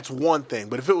 Like, that's one thing.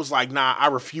 But if it was like, nah, I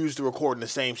refuse to record in the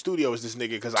same studio as this nigga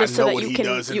because I Just so know that what you he can,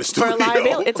 does in the for studio. a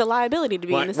liability, it's a liability to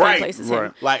be in the same Right, place as right.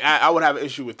 him. Like, I would have an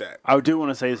issue with that. I do want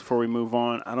to say this before we move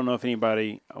on. I don't know if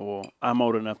anybody, well, I'm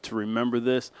old enough to remember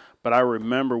this, but I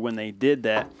remember when they did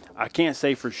that. I can't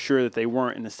say for sure that they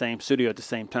weren't in the same studio at the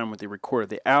same time when they recorded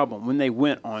the album. When they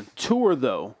went on tour,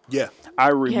 though, Yeah. I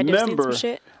had to have seen some remember,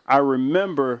 shit?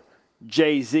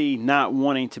 Jay-Z not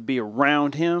wanting to be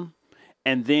around him.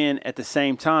 And then at the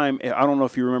same time, I don't know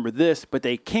if you remember this, but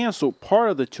they canceled part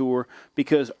of the tour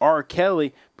because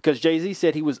because Jay-Z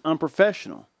said he was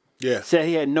unprofessional. Yeah. Said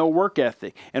he had no work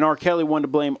ethic. And R. Kelly wanted to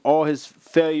blame all his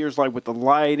failures, like with the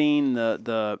lighting,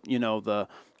 the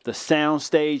sound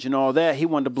stage and all that. He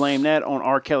wanted to blame that on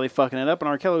R. Kelly fucking it up. And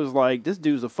R. Kelly was like, this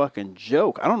dude's a fucking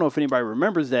joke. I don't know if anybody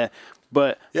remembers that.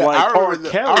 But Yeah, like I remember R. the-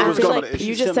 I Kelly remember was I feel some of going the like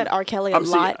you issues. just said R. Kelly a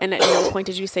lot, and at no point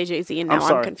did you say Jay-Z, and now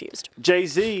I'm confused.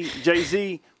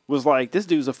 Jay-Z was like, this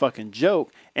dude's a fucking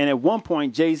joke. And at one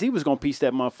point, Jay-Z was going to piece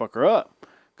that motherfucker up.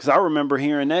 Because I remember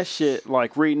hearing that shit,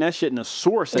 like reading that shit in a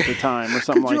source at the time or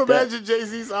something Could you like that. imagine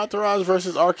Jay-Z's entourage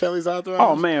versus R. Kelly's entourage?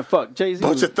 Oh, man, fuck. Jay-Z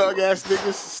Bunch was, of thug-ass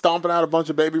niggas stomping out a bunch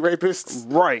of baby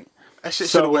rapists. right. That shit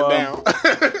should have went down.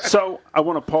 So I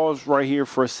want to pause right here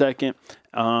for a second.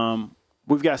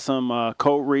 We've got some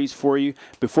code reads for you.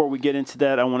 Before we get into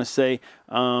that, I want to say,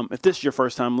 if this is your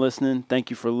first time listening, thank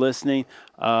you for listening.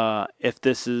 If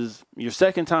this is your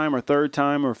second time or third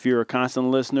time, or if you're a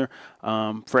constant listener,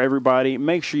 for everybody,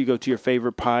 make sure you go to your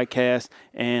favorite podcast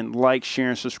and like, share,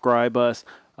 and subscribe us.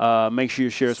 Make sure you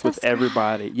share us with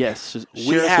everybody. Yes,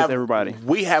 share us with everybody.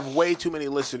 We have way too many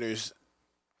listeners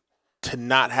to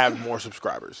not have more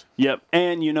subscribers. Yep.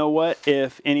 And you know what?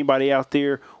 If anybody out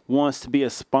there wants to be a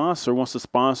sponsor, wants to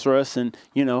sponsor us and,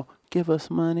 give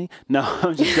us money. No,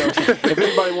 I'm just joking. If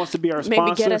anybody wants to be our sponsor.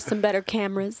 Maybe get us some better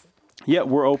cameras. Yeah,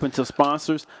 we're open to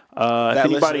sponsors. If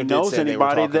anybody knows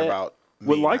anybody that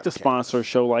would like to sponsor a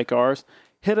show like ours,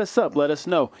 hit us up. Let us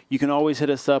know. You can always hit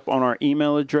us up on our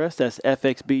email address. That's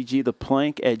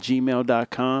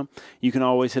fxbgtheplank@gmail.com. You can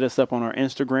always hit us up on our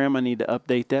Instagram. I need to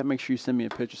update that. Make sure you send me a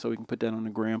picture so we can put that on the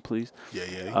gram, please.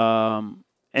 Yeah.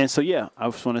 And so, yeah, I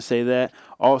just want to say that.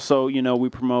 Also, we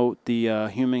promote the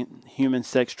human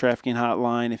sex trafficking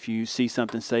hotline. If you see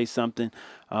something, say something.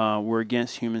 We're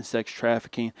against human sex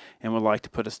trafficking and would like to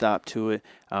put a stop to it.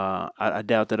 I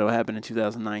doubt that it'll happen in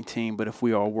 2019, but if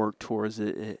we all work towards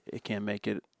it, it can make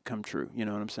it come true. You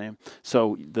know what I'm saying?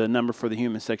 So the number for the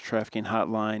human sex trafficking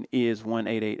hotline is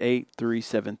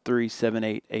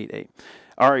 1-888-373-7888.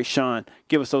 All right, Sean,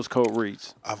 give us those code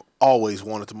reads. I've always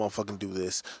wanted to motherfucking do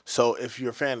this. So if you're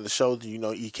a fan of the show, you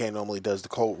know EK normally does the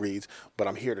code reads, but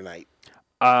I'm here tonight.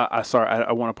 I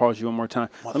want to pause you one more time.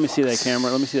 Let me see that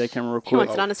camera. Let me see that camera real He quick.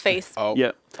 wants it on his face.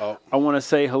 Yep. I want to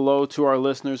say hello to our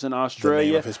listeners in Australia. The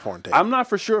name of his porn tape. I'm not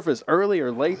for sure if it's early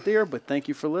or late there, but thank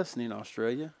you for listening,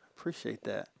 Australia. Appreciate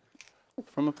that.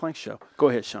 From the Plank Show. Go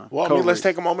ahead, Sean. Well, let's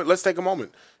take a moment.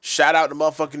 Shout out to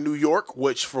motherfucking New York,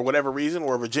 which for whatever reason,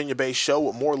 we're a Virginia-based show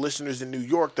with more listeners in New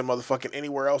York than motherfucking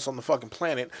anywhere else on the fucking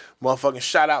planet. Motherfucking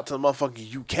shout out to the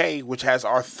motherfucking UK, which has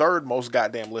our third most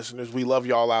goddamn listeners. We love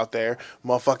y'all out there.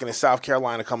 Motherfucking in South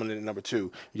Carolina coming in at number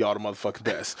 2. Y'all the motherfucking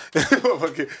best.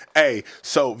 Hey,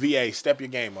 so VA, step your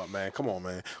game up, man. Come on,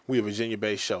 man. We a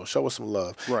Virginia-based show. Show us some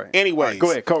love. Right. Anyways. Right, go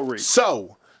ahead, code read.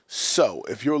 So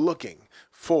if you're looking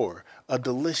for a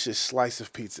delicious slice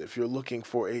of pizza, if you're looking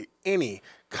for any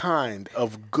kind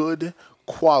of good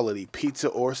quality pizza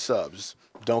or subs,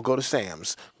 don't go to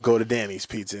Sam's. Go to Danny's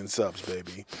Pizza and Subs,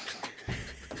 baby.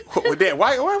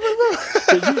 Why?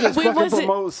 Did you just fucking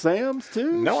promote Sam's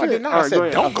too? No, Shit. I did not. All I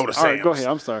said don't go to Sam's. All right, go ahead.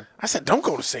 I'm sorry. I said don't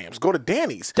go to Sam's. Go to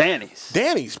Danny's.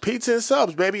 Danny's Pizza and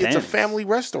Subs, baby. It's a family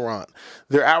restaurant.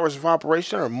 Their hours of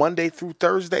operation are Monday through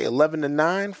Thursday, 11 to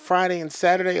 9, Friday and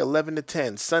Saturday, 11 to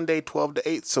 10, Sunday, 12 to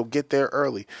 8, so get there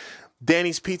early.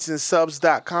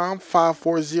 Danny'sPizzaandSubs.com,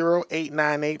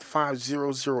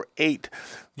 540-898-5008.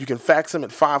 You can fax them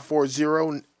at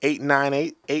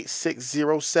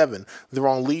 540-898-8607. They're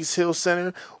on Lee's Hill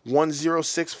Center,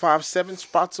 10657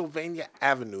 Spotsylvania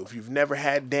Avenue. If you've never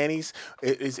had Danny's,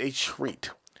 it is a treat.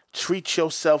 Treat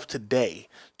yourself today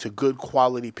to good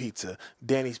quality pizza.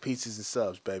 Danny's Pizzas and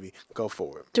Subs, baby. Go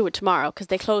for it. Do it tomorrow because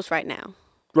they close right now.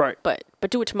 Right. But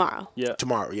do it tomorrow. Yeah.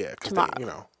 Tomorrow, yeah.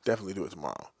 Tomorrow. Definitely do it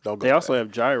tomorrow. Don't go. They also have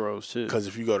gyros too. Because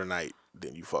if you go tonight,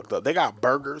 then you fucked up. They got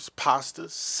burgers, pastas,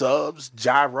 subs,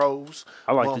 gyros.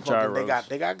 I like the gyros.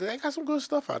 They got some good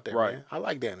stuff out there, right. man. I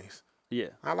like Danny's. Yeah.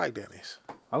 I like Danny's.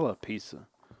 I love pizza,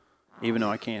 even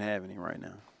though I can't have any right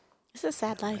now. It's a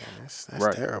sad life. Man, that's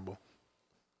terrible.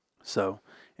 So,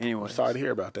 anyway. I'm sorry to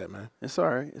hear about that, man. It's all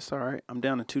right. It's all right. I'm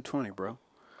down to 220, bro.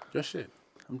 Good shit.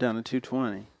 I'm down to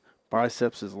 220.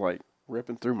 Biceps is like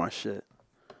ripping through my shit.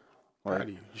 Proud of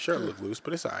you. Your shirt look loose,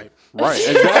 but it's all right. Right,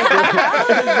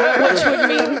 exactly. Which would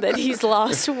mean that he's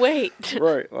lost weight.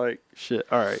 Right, like shit.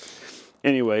 All right.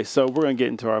 Anyway, so we're gonna get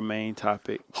into our main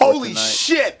topic. Holy tonight.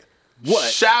 shit! What?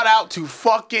 Shout out to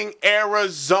fucking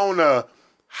Arizona.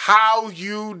 How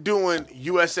you doing,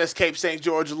 USS Cape St.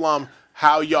 George alum?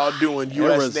 How y'all doing,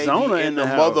 U.S. Arizona Navy in in the the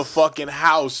house. motherfucking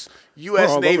house? We're U.S.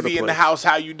 all over Navy the in the place. house.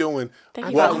 How you doing? Think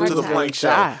he Welcome got a to the heart Plank Show.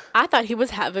 Die. I thought he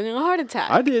was having a heart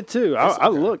attack. I did too. I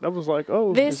looked. I was like,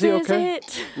 oh, This is he is okay?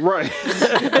 it. Right.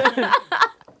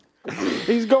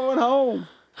 He's going home.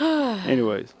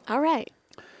 Anyways, All right.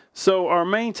 so our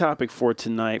main topic for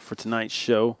tonight's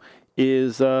show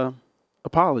is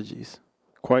apologies.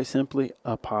 Quite simply,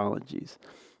 apologies.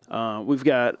 We've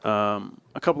got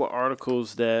a couple of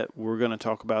articles that we're going to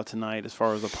talk about tonight as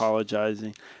far as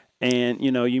apologizing. And,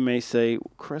 you may say,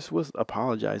 Chris, what's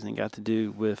apologizing got to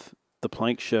do with the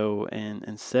Plank Show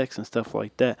and sex and stuff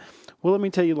like that? Well, let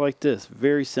me tell you like this.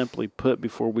 Very simply put,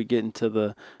 before we get into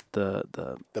the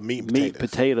meat and meat potatoes.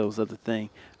 potatoes of the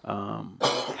thing,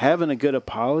 having a good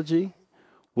apology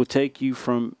will take you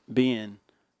from being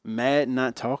mad and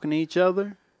not talking to each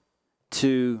other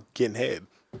to Getting head.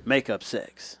 make-up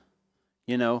sex.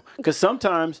 Because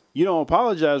sometimes you don't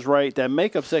apologize right, that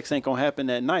make-up sex ain't going to happen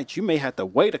that night. You may have to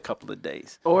wait a couple of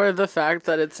days. Or the fact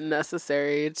that it's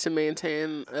necessary to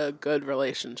maintain a good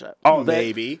relationship. Oh,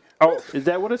 Maybe. is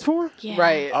that what it's for? Yeah.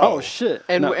 Right. Oh, shit.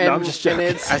 And, no, and, I'm just and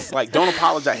joking. it's That's like, don't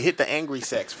apologize. Hit the angry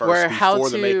sex first where before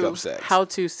the makeup sex. how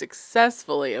to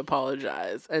successfully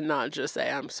apologize and not just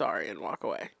say I'm sorry and walk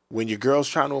away. When your girl's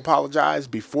trying to apologize,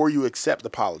 before you accept the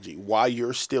apology, while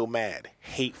you're still mad,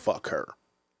 hate fuck her.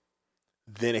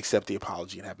 Then accept the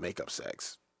apology and have makeup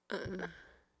sex.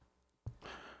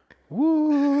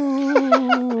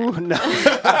 Woo. No.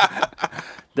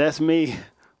 That's me,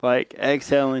 like,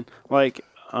 exhaling. Like,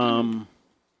 yeah,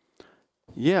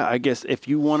 I guess if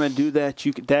you want to do that,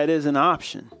 that is an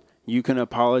option. You can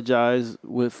apologize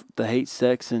with the hate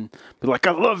sex and be like,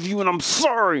 I love you and I'm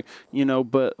sorry,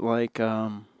 but like,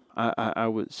 I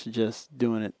would suggest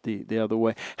doing it the other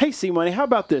way. Hey, C-Money, how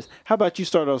about this? How about you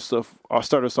start us off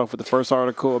with the first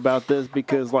article about this,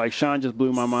 because like Sean just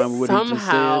blew my mind with what he just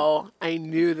said. Somehow I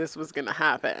knew this was going to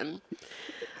happen.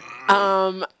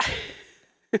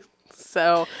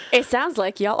 So It sounds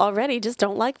like y'all already just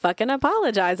don't like fucking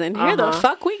apologizing. Here the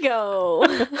fuck we go.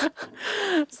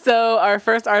 So our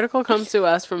first article comes to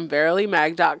us from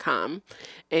verilymag.com,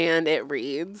 and it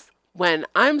reads, "When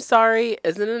I'm sorry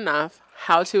isn't enough,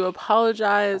 how to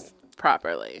apologize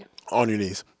properly." On your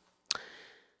knees.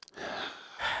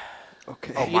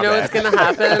 Okay. Oh, You my know bad. what's going to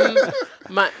happen?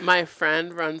 My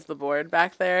friend runs the board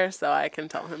back there, so I can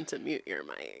tell him to mute your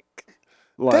mic.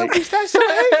 Like, That's so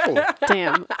hateful.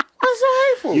 Damn. That's so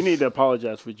hateful. you need to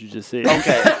apologize for what you just said.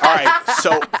 Okay, all right.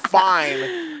 So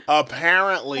fine.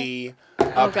 Apparently,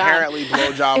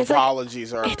 blowjob It's like-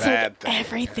 apologies are a It's bad like thing.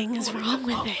 everything is wrong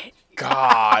with it.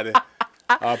 God.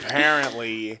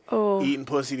 Apparently, Oh. eating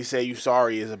pussy to say you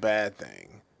sorry is a bad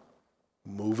thing.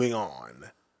 Moving on.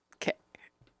 Okay.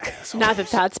 Not that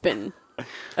that's been All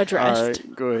addressed.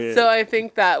 right, go ahead. So I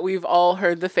think that we've all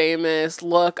heard the famous,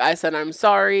 "Look, I said I'm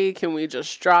sorry. Can we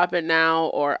just drop it now?"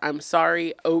 Or "I'm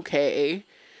sorry, okay."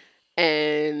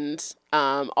 And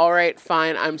all right,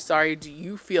 fine. I'm sorry. Do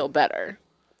you feel better?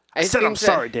 I said I'm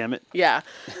sorry, damn it. Yeah.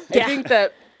 Yeah. I think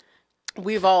that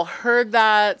we've all heard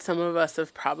that. Some of us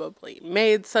have probably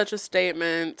made such a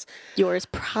statement. Yours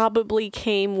probably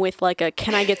came with like a,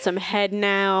 can I get some head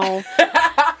now?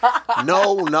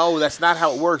 No, that's not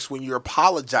how it works. When you're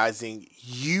apologizing,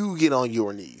 you get on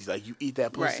your knees. Like, you eat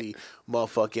that pussy,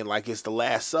 motherfucking, like it's the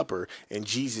Last Supper and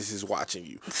Jesus is watching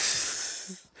you.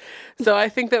 So I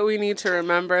think that we need to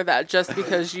remember that just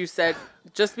because you said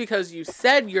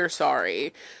you're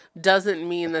sorry doesn't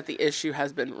mean that the issue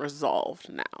has been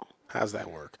resolved now. How's that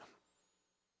work?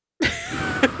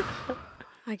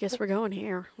 I guess we're going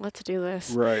here. Let's do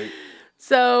this. Right.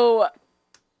 So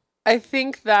I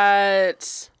think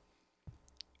that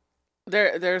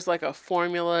there's like a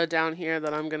formula down here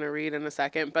that I'm going to read in a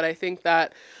second, but I think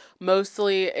that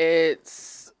mostly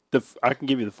it's I can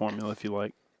give you the formula if you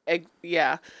like.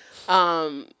 yeah.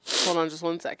 Hold on just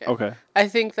one second. Okay. I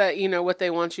think that, what they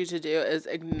want you to do is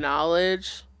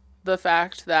acknowledge the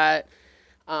fact that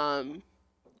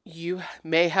you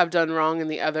may have done wrong in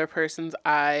the other person's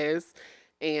eyes,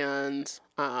 and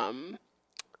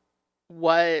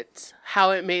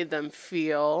how it made them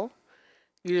feel.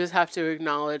 You just have to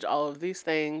acknowledge all of these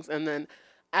things and then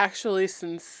actually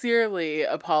sincerely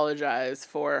apologize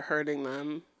for hurting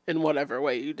them in whatever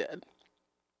way you did.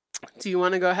 Do you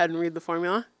want to go ahead and read the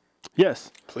formula?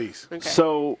 Yes. Please. Okay.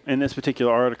 So in this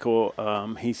particular article,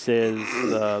 he says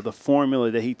the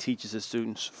formula that he teaches his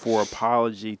students for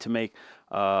apology to make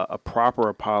a proper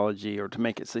apology or to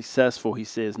make it successful, he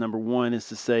says number one is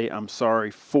to say I'm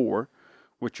sorry for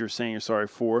what you're saying you're sorry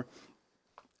for.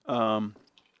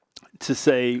 To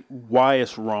say why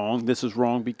it's wrong. This is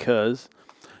wrong because,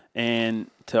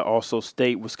 and to also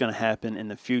state what's going to happen in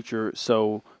the future.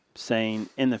 So saying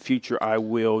in the future I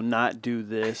will not do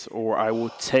this, or I will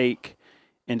take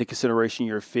into consideration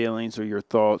your feelings or your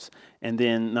thoughts. And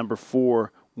then number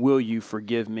four, will you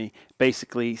forgive me?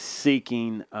 Basically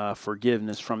seeking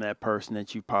forgiveness from that person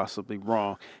that you possibly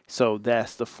wrong. So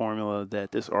that's the formula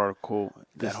that this article,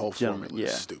 That whole formula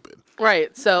is stupid.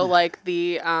 Right. So like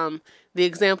the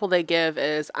example they give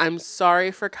is, I'm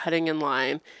sorry for cutting in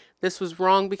line. This was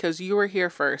wrong because you were here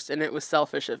first and it was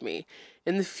selfish of me.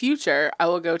 In the future, I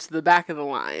will go to the back of the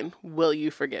line. Will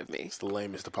you forgive me? It's the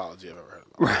lamest apology I've ever heard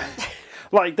of. Right.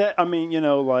 Like that, I mean,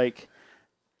 like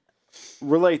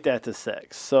relate that to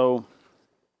sex. So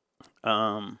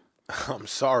I'm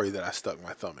sorry that I stuck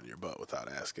my thumb in your butt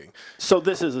without asking. so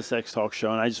this is a sex talk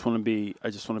show, and I just want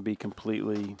to be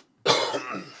completely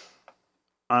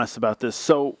honest about this.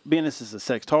 So, being this is a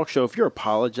sex talk show, if you're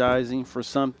apologizing for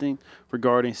something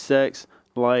regarding sex,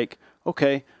 like,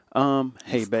 okay,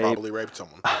 hey babe, Probably raped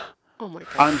someone. Oh my God.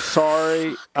 I'm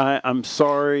sorry. I'm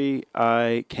sorry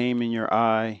I came in your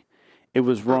eye. It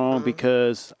was wrong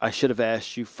because I should have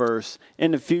asked you first.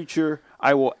 In the future,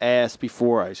 I will ask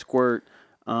before I squirt.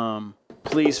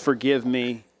 Please forgive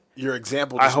me. Your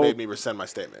example just made me rescind my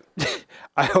statement.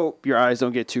 I hope your eyes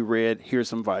don't get too red. Here's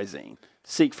some Visine.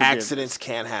 Seek forgiveness. Accidents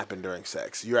can happen during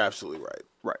sex. You're absolutely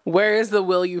right. Where is the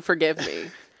will you forgive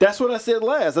me? That's what I said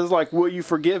last. I was like, will you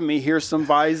forgive me? Here's some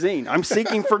Visine. I'm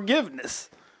seeking forgiveness.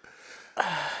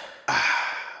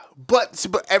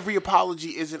 But every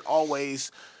apology isn't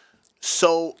always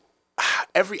so.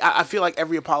 I feel like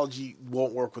every apology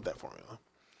won't work with that formula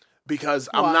because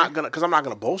I'm not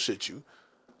gonna bullshit you.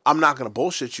 I'm not gonna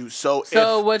bullshit you. So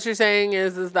what you're saying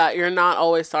is that you're not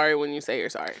always sorry when you say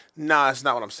you're sorry. Nah, that's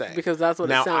not what I'm saying. Because that's what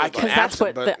now it sounds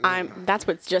like. Because that's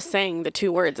what's just saying the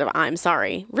two words of I'm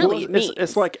sorry really means.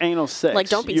 It's like anal sex. Like,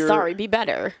 don't be sorry, be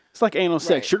better. It's like anal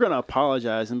sex. You're going to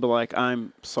apologize and be like,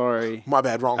 I'm sorry. My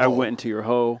bad, wrong I hole. went into your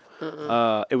hole.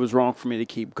 It was wrong for me to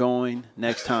keep going.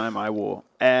 Next time I will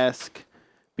ask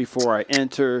before I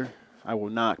enter. I will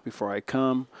knock before I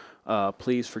come.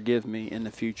 Please forgive me. In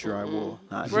the future, I will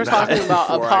not do We're that. talking about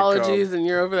apologies, and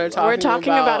you're over there talking. We're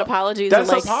talking about apologies That's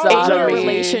in, like, apologizing. in your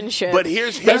relationship. But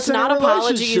here's it's in a not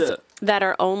apologies relationship. that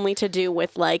are only to do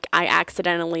with, like, I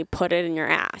accidentally put it in your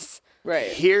ass.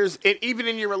 Right. Even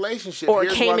in your relationship, Or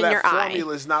here's came why in that your eye.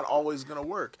 formula is not always gonna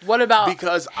work. What about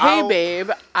because hey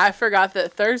babe, I forgot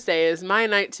that Thursday is my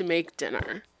night to make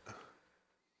dinner.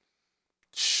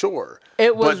 Sure.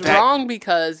 It was wrong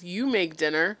because you make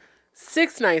dinner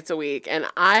 6 nights a week and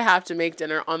I have to make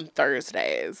dinner on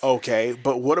Thursdays. Okay,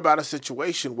 but what about a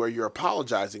situation where you're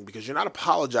apologizing because you're not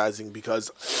apologizing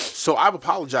because... So I've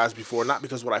apologized before, not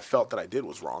because what I felt that I did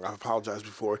was wrong. I've apologized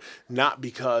before, not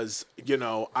because,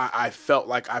 I felt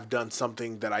like I've done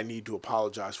something that I need to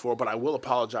apologize for, but I will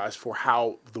apologize for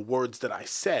how the words that I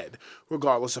said,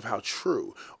 regardless of how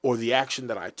true, or the action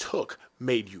that I took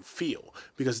made you feel,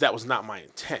 because that was not my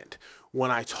intent. When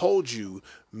I told you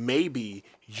maybe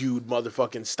you'd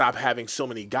motherfucking stop having so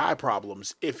many guy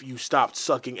problems if you stopped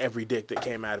sucking every dick that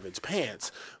came out of its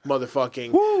pants,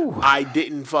 motherfucking, I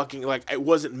didn't fucking, like, it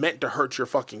wasn't meant to hurt your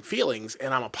fucking feelings,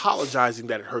 and I'm apologizing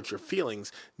that it hurt your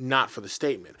feelings, not for the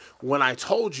statement. When I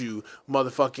told you,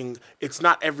 motherfucking, it's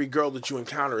not every girl that you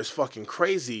encounter is fucking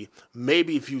crazy,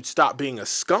 maybe if you'd stop being a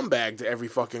scumbag to every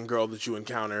fucking girl that you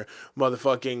encounter,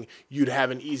 motherfucking, you'd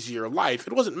have an easier life.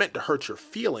 It wasn't meant to hurt your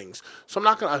feelings. So I'm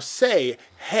not going to say,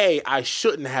 hey, I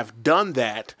shouldn't have done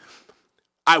that.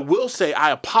 I will say I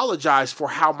apologize for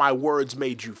how my words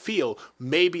made you feel.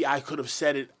 Maybe I could have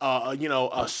said it,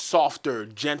 a softer,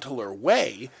 gentler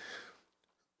way.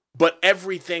 But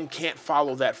everything can't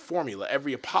follow that formula.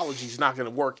 Every apology is not going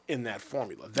to work in that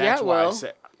formula. That's why I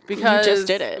said... Because you just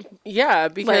did it. Yeah,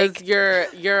 because Like,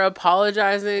 you're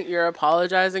apologizing. You're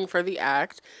apologizing for the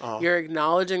act. You're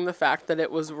acknowledging the fact that it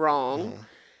was wrong.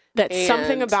 That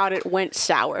something about it went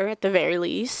sour at the very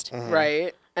least.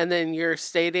 Right. And then you're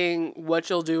stating what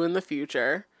you'll do in the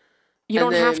future. You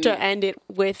don't have to end it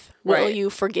with, will you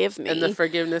forgive me? And the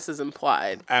forgiveness is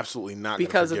implied. Absolutely not.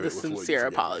 Because of the sincere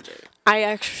apology. I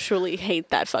actually hate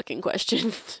that fucking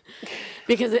question.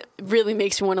 Because it really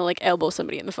makes you want to, like, elbow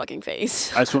somebody in the fucking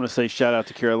face. I just want to say shout out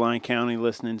to Caroline County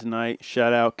listening tonight.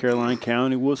 Shout out Caroline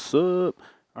County. What's up?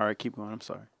 All right, keep going. I'm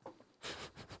sorry.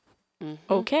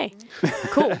 Okay.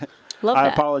 Cool. Love I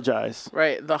that. apologize.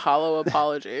 Right, the hollow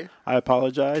apology. I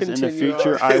apologize. In the Continue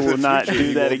future, on. I In the will not future, do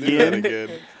you that won't do that again.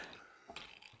 again.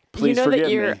 Please you know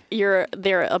forgive that me.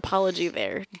 their apology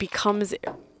there becomes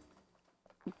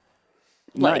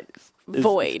like Nice.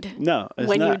 void No, it's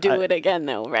when you not. do it again,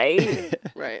 though, right?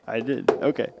 Right. I did.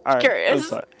 Okay. All right. I'm Curious.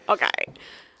 sorry. Okay.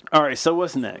 All right. So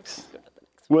what's next?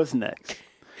 What's next?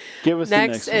 Give us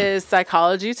Next the next is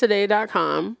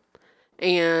psychologytoday.com,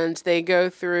 and they go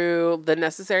through the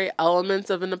necessary elements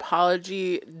of an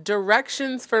apology,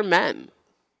 directions for men,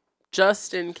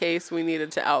 just in case we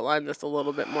needed to outline this a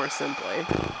little bit more simply.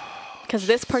 Because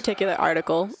this particular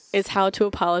article is how to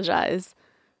apologize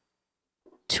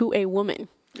to a woman.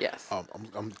 Yes. I'm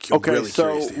Okay, really so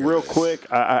curious to hear real this.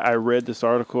 quick, I read this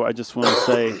article. I just want to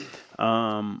say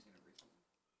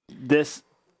this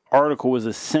article was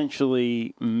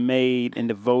essentially made and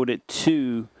devoted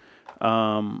to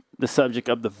the subject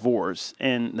of divorce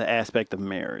and the aspect of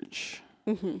marriage.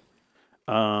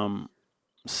 Some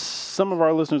of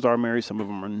our listeners are married, some of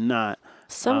them are not.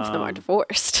 Some of them are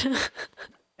divorced.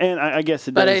 And I guess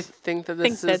it But I does. think that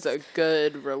this think is a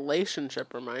good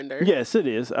relationship reminder. Yes, it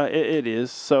is. It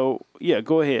is. So, yeah,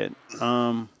 go ahead.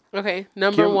 Okay.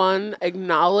 Number Kim- 1,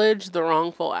 acknowledge the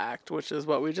wrongful act, which is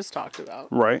what we just talked about.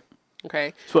 Right.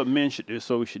 Okay. It's what men should do.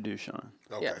 So we should do, Sean.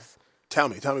 Okay. Yes. Tell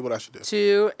me what I should do.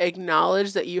 2,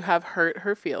 acknowledge that you have hurt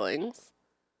her feelings.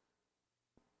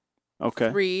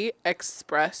 Okay. 3,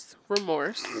 express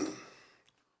remorse.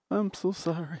 I'm so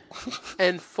sorry.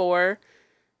 And 4,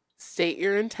 state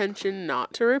your intention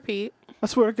not to repeat. I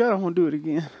swear to God, I won't do it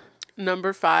again.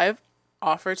 Number 5,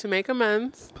 offer to make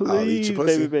amends. I'll eat Please, your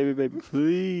pussy. baby,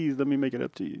 please let me make it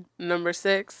up to you. Number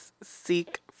 6,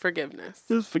 seek forgiveness.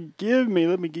 Just forgive me.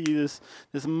 Let me give you this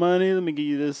money. Let me give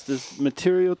you this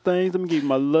material things. Let me give you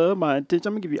my love, my attention.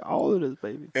 I'm gonna give you all of this,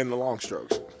 baby. And the long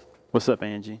strokes. What's up,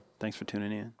 Angie? Thanks for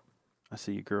tuning in. I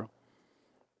see you, girl.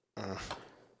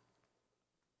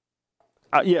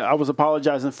 Yeah, I was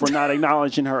apologizing for not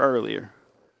acknowledging her earlier.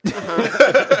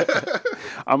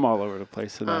 I'm all over the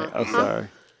place tonight. I'm sorry.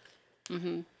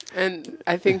 And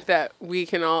I think that we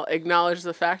can all acknowledge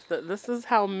the fact that this is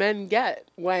how men get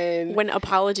when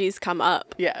apologies come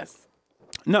up. yes.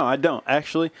 No, I don't.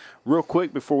 Actually, real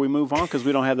quick before we move on, because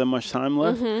we don't have that much time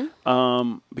left,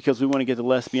 because we want to get to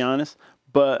Let's Be Honest.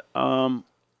 But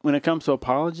when it comes to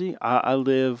apology, I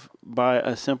live by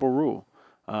a simple rule,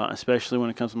 especially when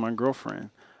it comes to my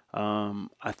girlfriend.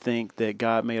 I think that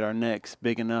God made our necks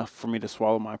big enough for me to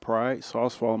swallow my pride. So I'll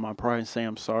swallow my pride and say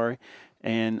I'm sorry.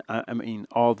 And I mean,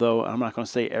 although I'm not going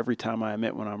to say every time I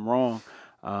admit when I'm wrong,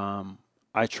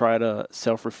 I try to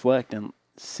self-reflect and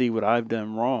see what I've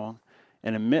done wrong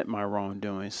and admit my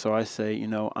wrongdoing. So I say,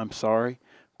 I'm sorry.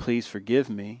 Please forgive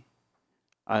me.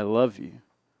 I love you.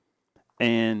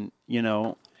 And,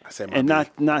 I say my and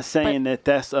B. not saying that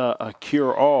that's a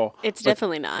cure-all. It's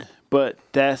definitely not. But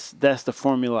that's the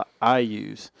formula I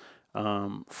use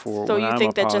for So when you I'm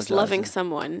think that just loving apologizing.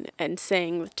 someone and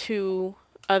saying 2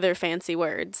 other fancy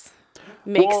words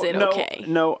makes it okay?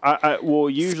 No, I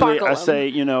usually Sparkle I 'em.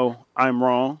 say, I'm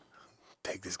wrong.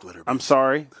 Take this glitter. I'm bitch.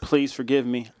 sorry. Please forgive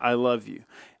me. I love you.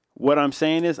 What I'm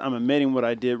saying is I'm admitting what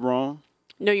I did wrong.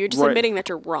 No, you're just Right. admitting that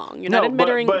you're wrong. You're No, not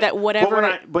admitting that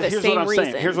whatever but the here's same what I'm reason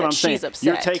saying. Here's what that I'm saying. she's upset.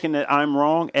 You're taking that I'm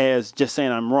wrong as just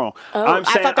saying I'm wrong. Oh, I'm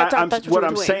I saying thought that's what you what were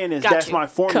I'm doing. saying is Got that's you. my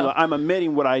formula. Cool. I'm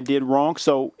admitting what I did wrong,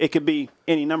 so it could be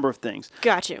any number of things.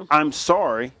 Got you. I'm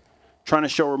sorry, trying to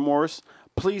show remorse.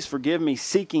 Please forgive me,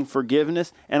 seeking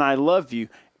forgiveness, and I love you.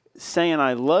 Saying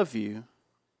I love you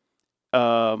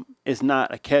is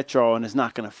not a catch-all and it's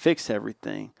not going to fix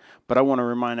everything. But I want to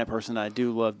remind that person that I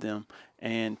do love them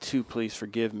and to please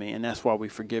forgive me. And that's why we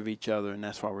forgive each other and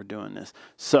that's why we're doing this.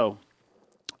 So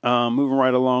moving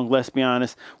right along, let's be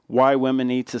honest. Why women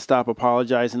need to stop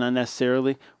apologizing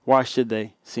unnecessarily? Why should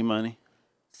they? See money?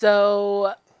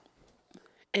 So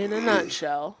in a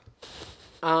nutshell,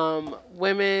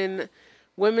 women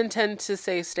tend to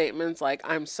say statements like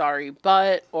 "I'm sorry,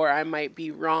 but" or "I might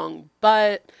be wrong,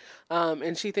 but,"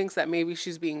 and she thinks that maybe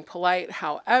she's being polite.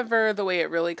 However, the way it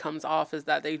really comes off is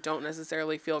that they don't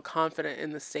necessarily feel confident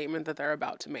in the statement that they're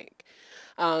about to make.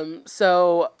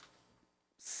 So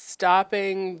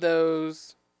stopping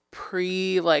those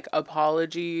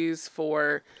apologies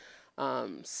for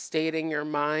stating your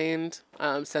mind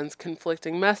sends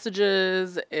conflicting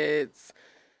messages. It's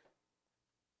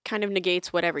Kind of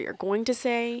negates whatever you're going to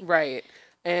say. right.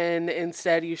 And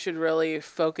instead, you should really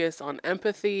focus on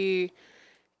empathy.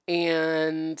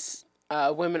 And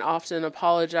women often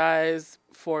apologize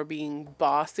for being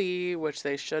bossy, which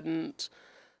they shouldn't.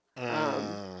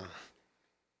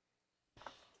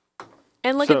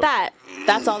 And look So- at that.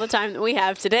 That's all the time that we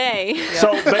have today.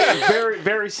 So very,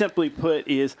 very simply put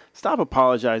is stop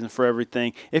apologizing for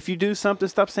everything. If you do something,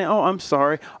 stop saying, oh, I'm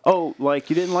sorry. Oh,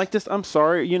 like you didn't like this? I'm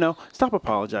sorry. Stop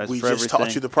apologizing for everything. We just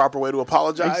taught you the proper way to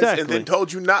apologize and then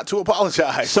told you not to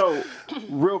apologize. So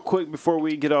real quick before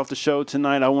we get off the show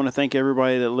tonight, I want to thank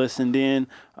everybody that listened in,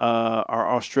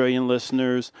 our Australian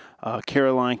listeners,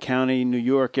 Caroline County, New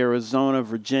York, Arizona,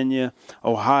 Virginia,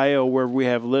 Ohio, where we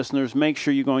have listeners. Make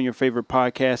sure you go on your favorite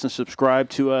podcast and subscribe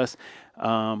to us.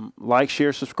 Like,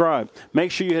 share, subscribe.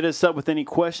 Make sure you hit us up with any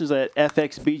questions at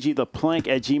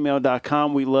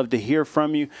fxbgtheplank@gmail.com. We love to hear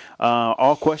from you.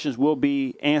 All questions will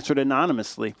be answered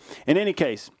anonymously. In any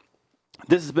case,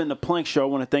 this has been The Plank Show. I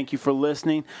want to thank you for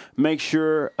listening. Make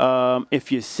sure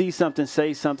if you see something,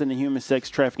 say something. The Human Sex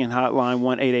Trafficking Hotline,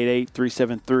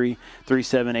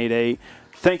 1-888-373-3788.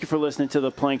 Thank you for listening to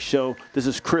The Plank Show. This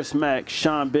is Chris Mack,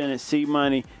 Sean Bennett, C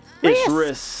Money. It's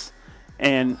Riss.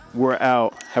 And we're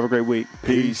out. Have a great week.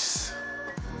 Peace.